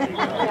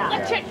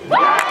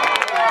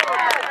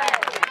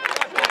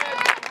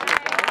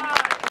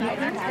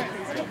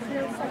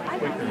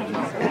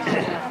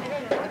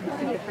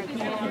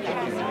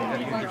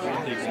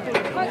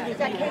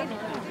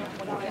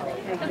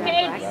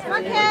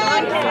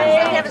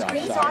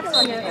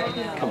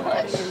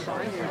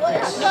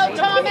 Go,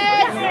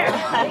 Thomas!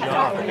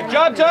 Good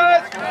job,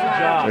 Thomas!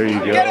 There you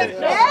go. Get it!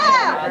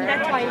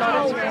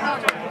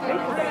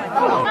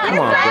 Come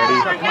on, buddy.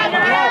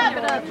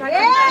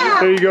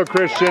 There you go,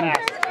 Christian.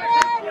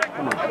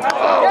 Come on.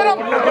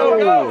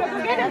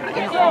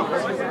 Oh.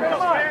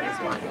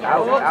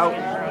 Out, out.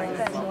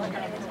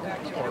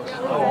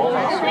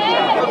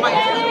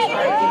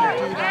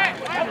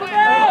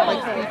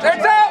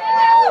 It's out!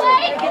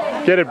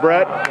 Get it,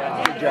 Brett.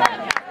 Good job.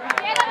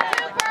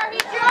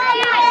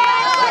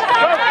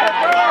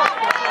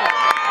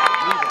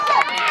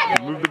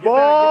 Move the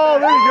ball.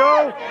 There you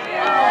go.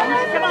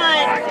 Come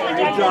on.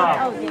 Good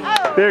job.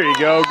 There you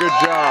go. Good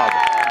job.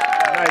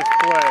 Nice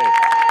play.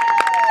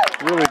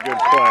 Really good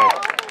play.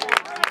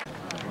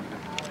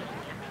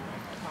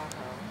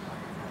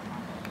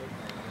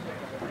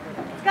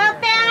 Go,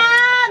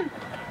 Phantom!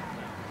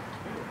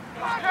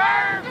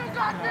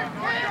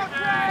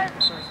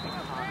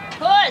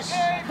 Push!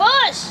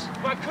 Push!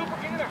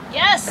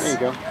 Yes! There you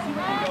go.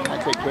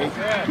 That's it, Kate.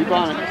 Keep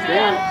on it. Stay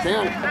on it. Stay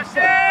on it.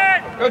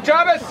 Go,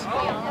 Thomas!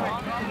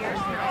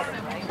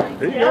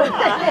 There you go.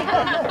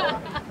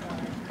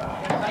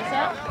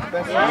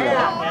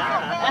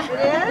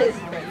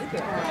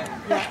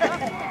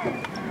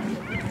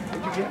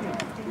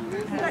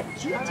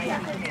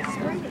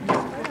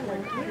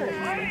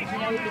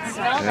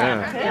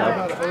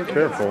 Yeah,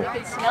 careful.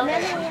 And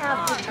then we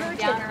have detergent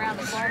down around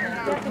the corner.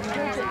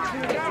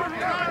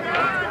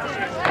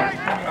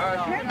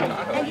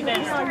 And you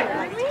can on your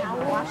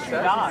wash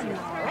your dog.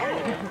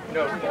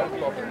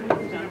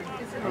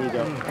 There you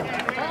go.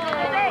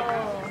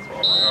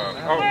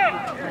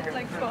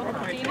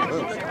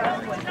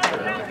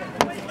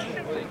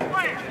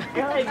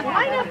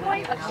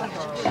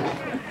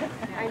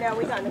 I know,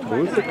 we got What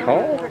was it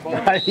called?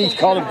 He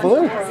called it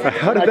blue.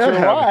 How did Not that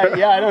sure why. happen?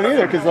 Yeah, I don't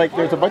either, because like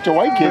there's a bunch of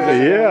white kids.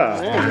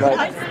 Yeah. But,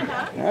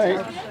 all right.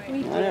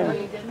 Whatever.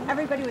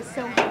 Everybody was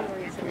so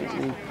hungry.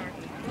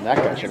 That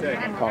guy should have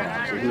been called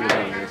out, so he was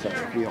on the other side of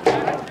the field.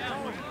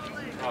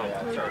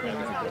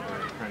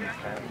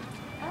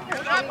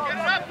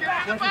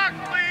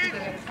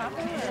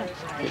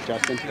 Hey,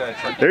 Justin.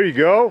 There you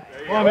go.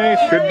 Come on, Mace.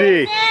 Good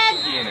D.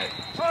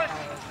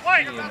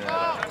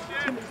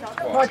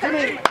 Come on,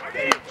 Timmy.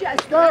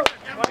 Just go.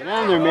 Get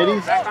down there,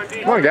 middies.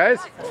 Come on, guys.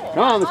 Come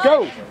on, let's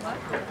go.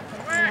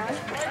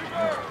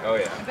 Oh,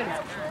 yeah.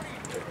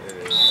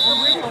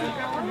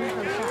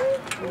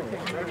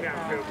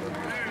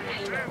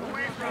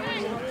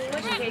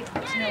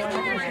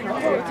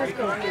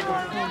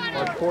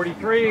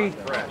 43.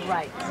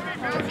 Right.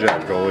 Good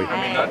job, goalie.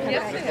 How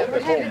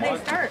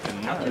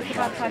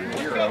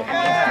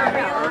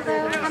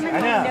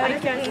many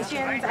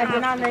notifications? I've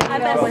been on the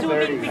I'm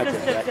assuming because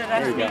the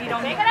rest maybe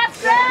don't make it up.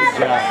 Good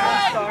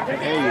job.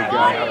 There you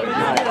go.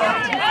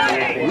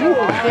 Nice. Woo. I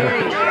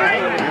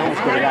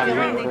almost could have gotten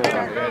it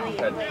further.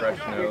 Had fresh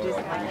snow.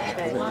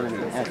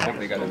 I think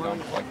they got a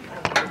dump like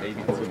the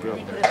baby was a girl.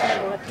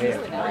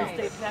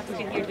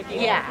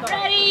 Yeah.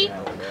 Ready? I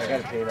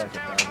gotta pay like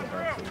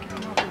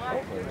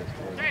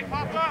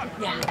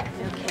 $1,000. Yeah.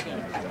 No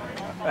kidding.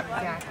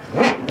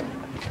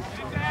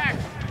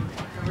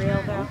 For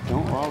real though.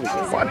 Don't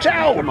always. Watch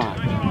out. Come on.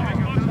 Come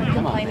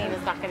on. Complaining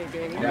is not going to do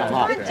anything. I'm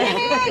hot.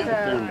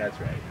 That's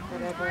right.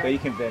 But you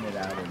can bend it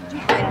out and then.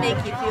 It'd make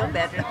you feel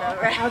better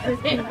though, right?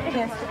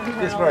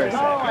 Just for a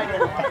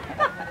second.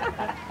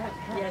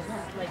 Yes,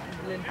 like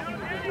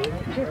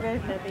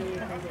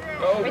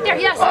Right there,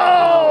 yes.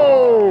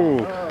 Oh!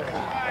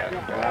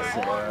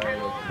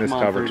 Missed Come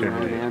on, opportunity.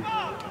 39, man.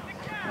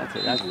 That's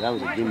it. That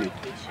was a gimme.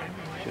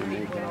 Should have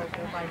made that.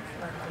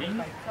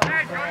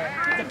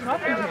 the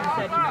carpenter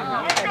said he could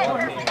not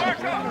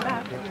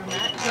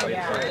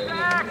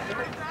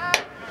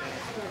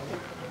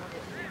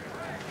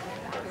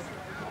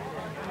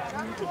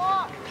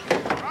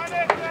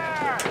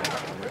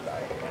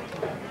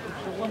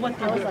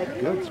That was like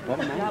good. Spread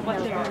them out.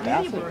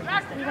 Pass it.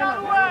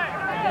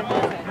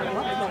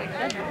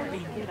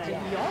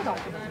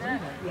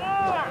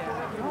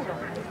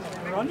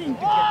 running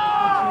to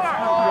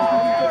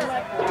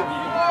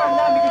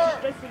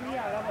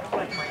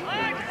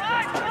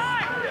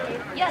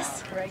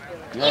Yes.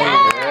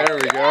 There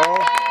we go.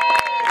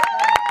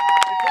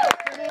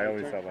 I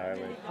always saw the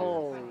highlights.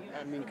 Oh,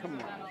 I mean, come on.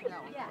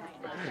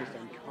 Just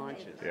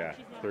unconscious. Yeah,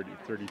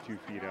 32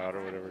 feet out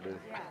or whatever it is.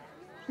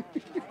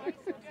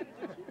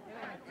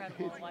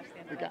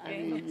 The guy, I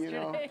mean, you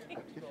know, if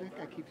this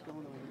guy keeps going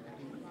on, I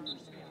mean,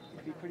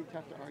 it'd be pretty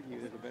tough to argue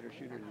there's a better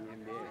shooter in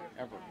the NBA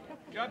ever.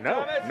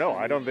 No,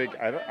 I don't think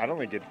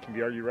it can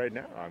be argued right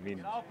now. I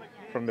mean,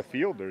 from the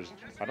field,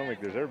 I don't think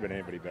there's ever been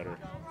anybody better.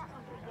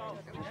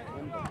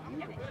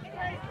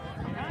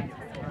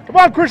 Come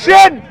on,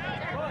 Christian!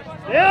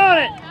 Stay on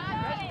it!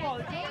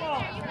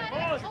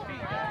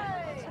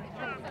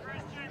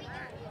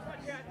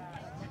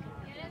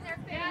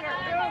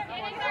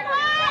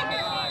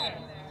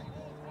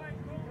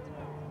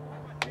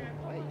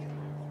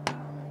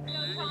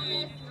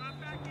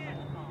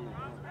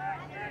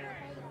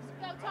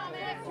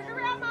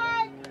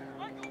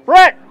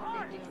 Brett!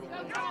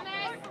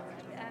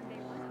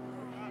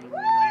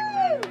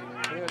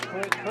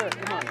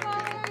 Come on.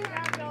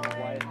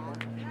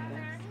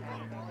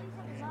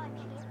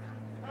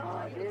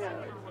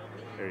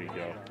 There you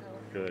go.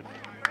 Good.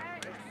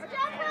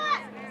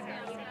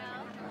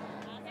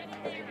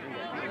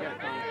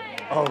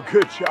 Oh,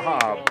 good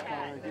job.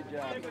 Good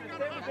job.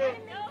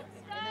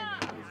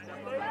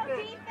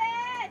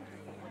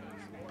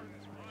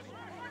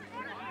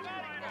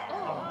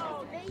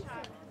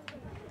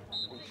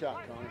 Good shot,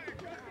 Connor.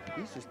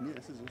 He's just new.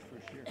 This is his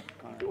first year.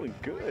 Connor. Doing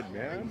good,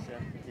 man.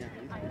 Yeah,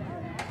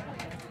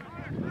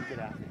 he's a good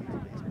athlete. He's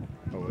a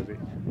baseball. Oh, is he?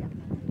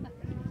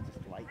 He's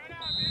just light.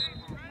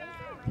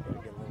 Gotta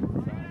get a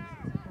little size.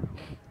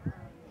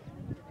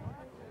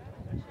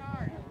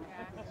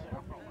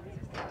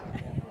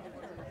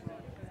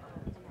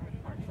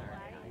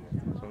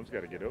 Someone's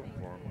got to get open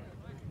for him.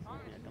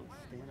 Yeah, don't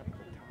stand up at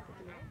the top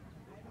of it.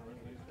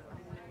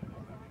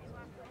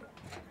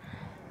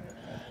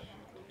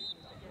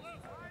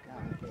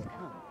 God, just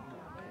come on,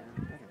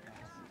 man. Better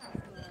pass.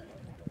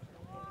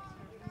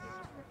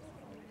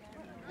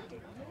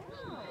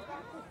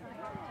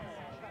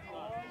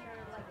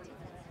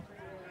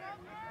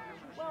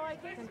 Well, I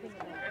guess something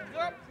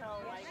until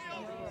like the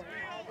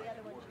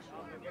other ones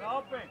just Get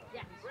open!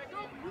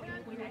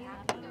 when you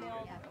have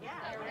emailed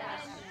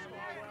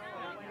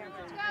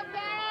Go,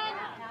 Ben!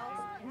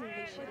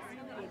 they should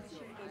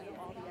give you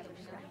all the other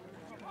stuff.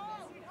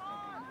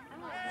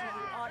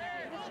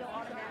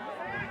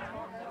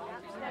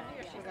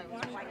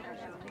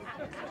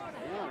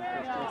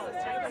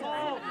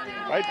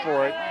 Fight for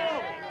it.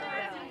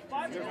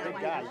 You're a big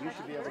guy. You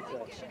should be able to.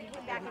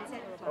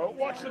 Oh,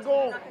 watch the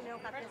goal.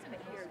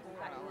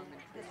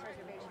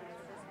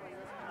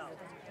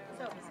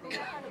 So you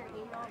have your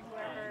email,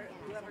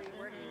 whoever you're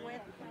working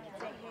with,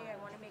 say, hey, I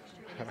want to make sure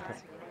you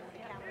have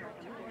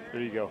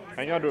There you go.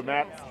 Hang on to it,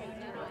 Matt.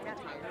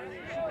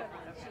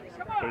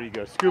 There you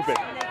go. Scoop it.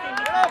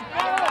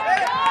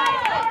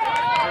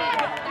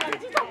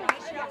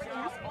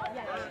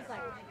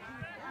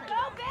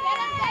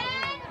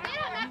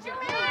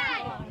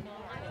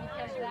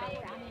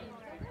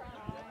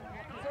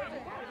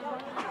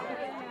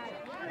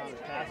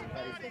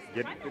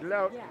 Get it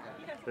out.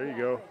 There you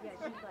go.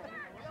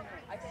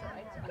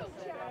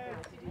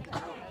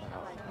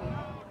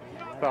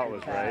 Thought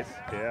was right.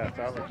 Yeah,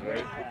 thought was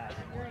right.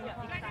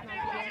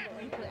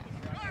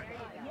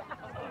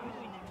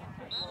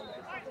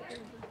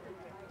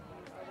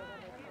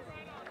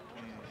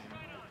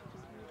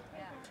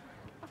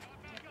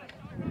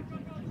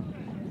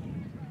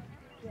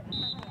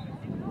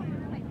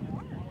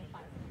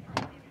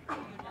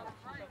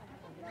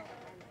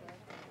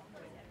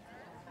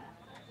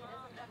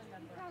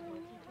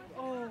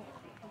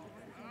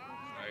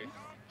 Nice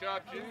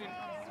job, June.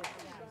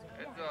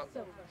 Heads up.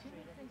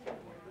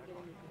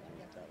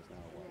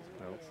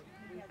 Nope.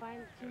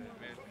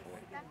 Mid.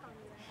 Get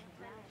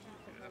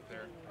it up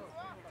there.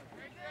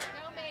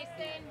 Go,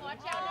 Mason.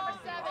 Watch out, number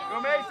 7. Go,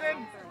 Mason!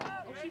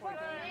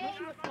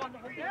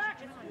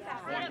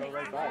 Go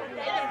right by it.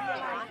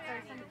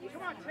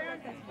 Come on, Tim!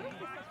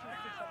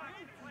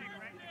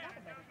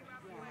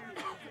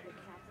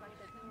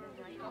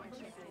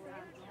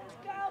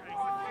 Go,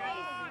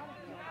 boys!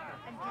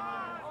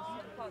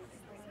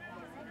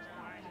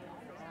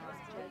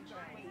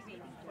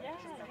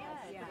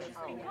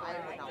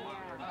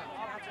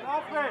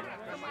 Open!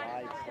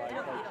 Slide.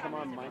 Come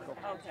on, Michael.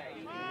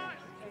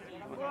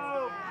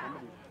 Whoa!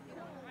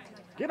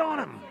 Get on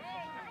him.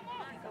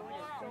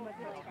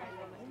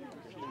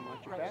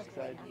 Watch your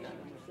backside.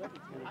 Go,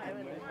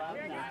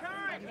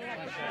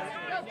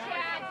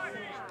 Chad.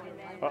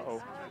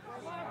 Uh-oh.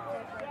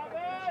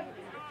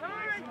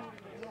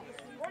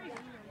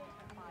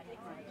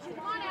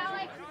 Come on,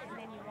 Alex.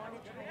 Go,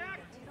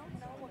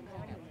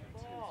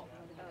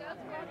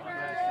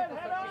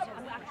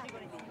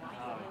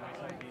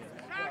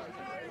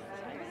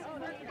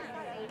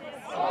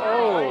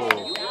 Oh.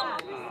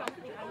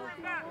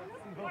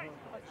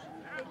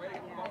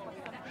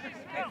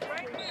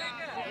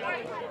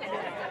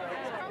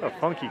 A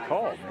funky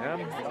call, man.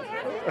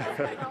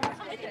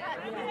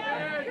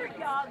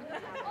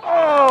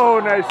 Oh,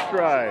 nice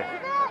try.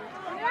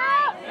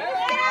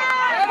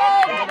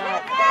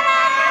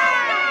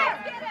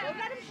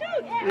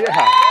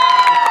 Yeah.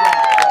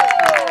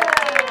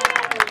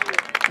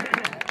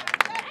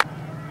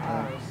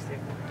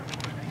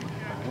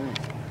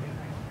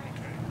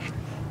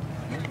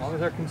 As long as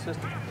they're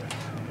consistent.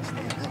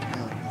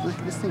 Look,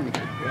 this thing makes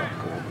it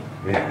cold.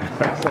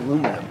 Yeah. It's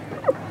aluminum.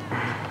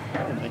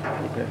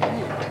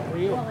 Where are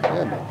you?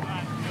 Yeah, man.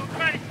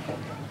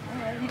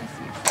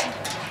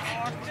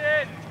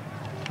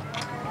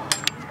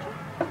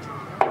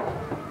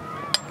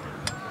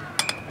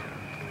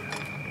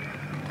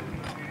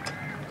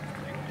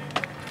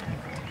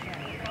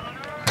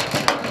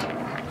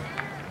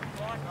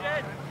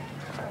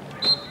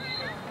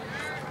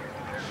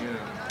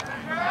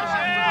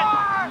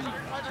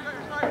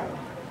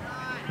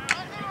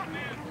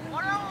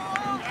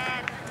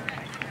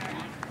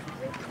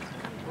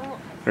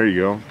 There you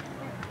go.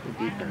 Good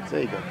defense. There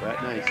you go,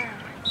 Brett. Nice.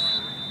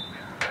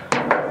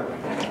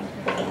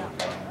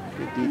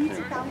 Good defense.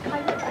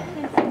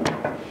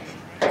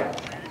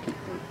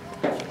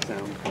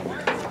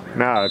 Sound.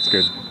 No, that's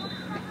good.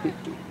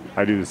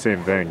 I do the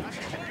same thing.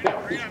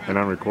 And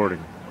I'm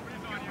recording.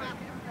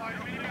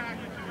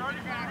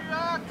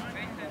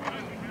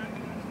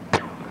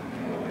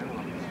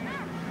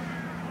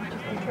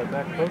 Try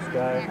back post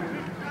guy.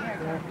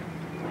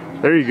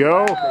 There you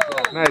go.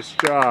 Nice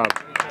job.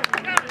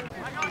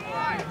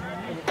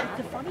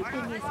 The funny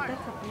thing is, that's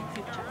a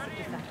YouTube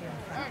Chesapeake second.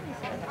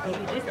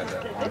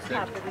 This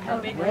happened. Oh,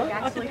 really?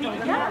 Actually,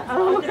 yeah.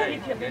 Oh, okay.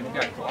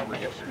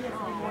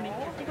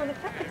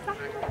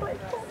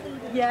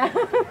 Yeah.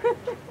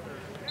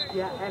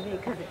 Yeah, I mean,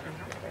 because it can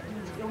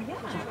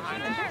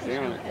happen. Oh,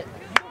 yeah.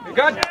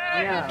 Good.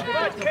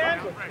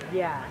 Yeah.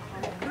 Yeah.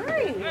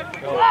 Great.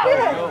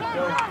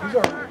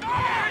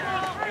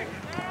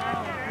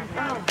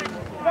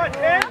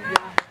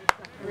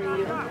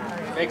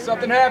 Make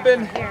something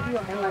happen. Anything.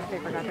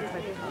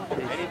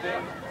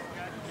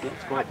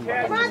 Come on,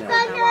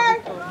 Thunder!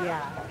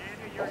 Yeah.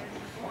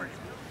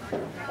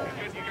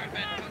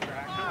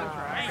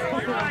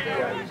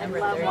 I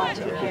love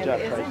watching him. Good job,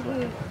 Isn't Price. he?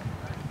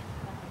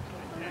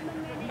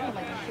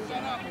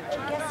 I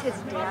guess his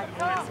dad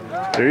makes him.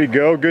 There you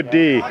go. Good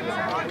D. Oh,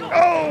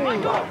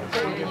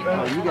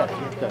 you got to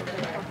hit those.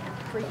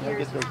 Don't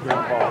get those green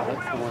balls.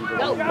 That's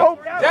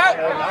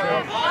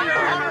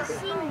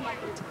the one.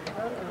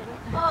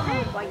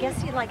 Well, I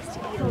guess he likes to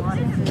eat a lot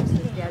of food. His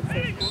dad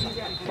says.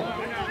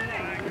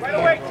 Right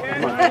away,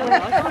 Ken.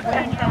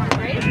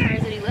 Or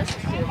is it he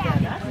listens to? Yeah,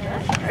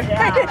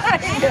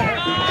 that's good.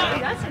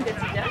 That's some good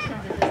suggestions.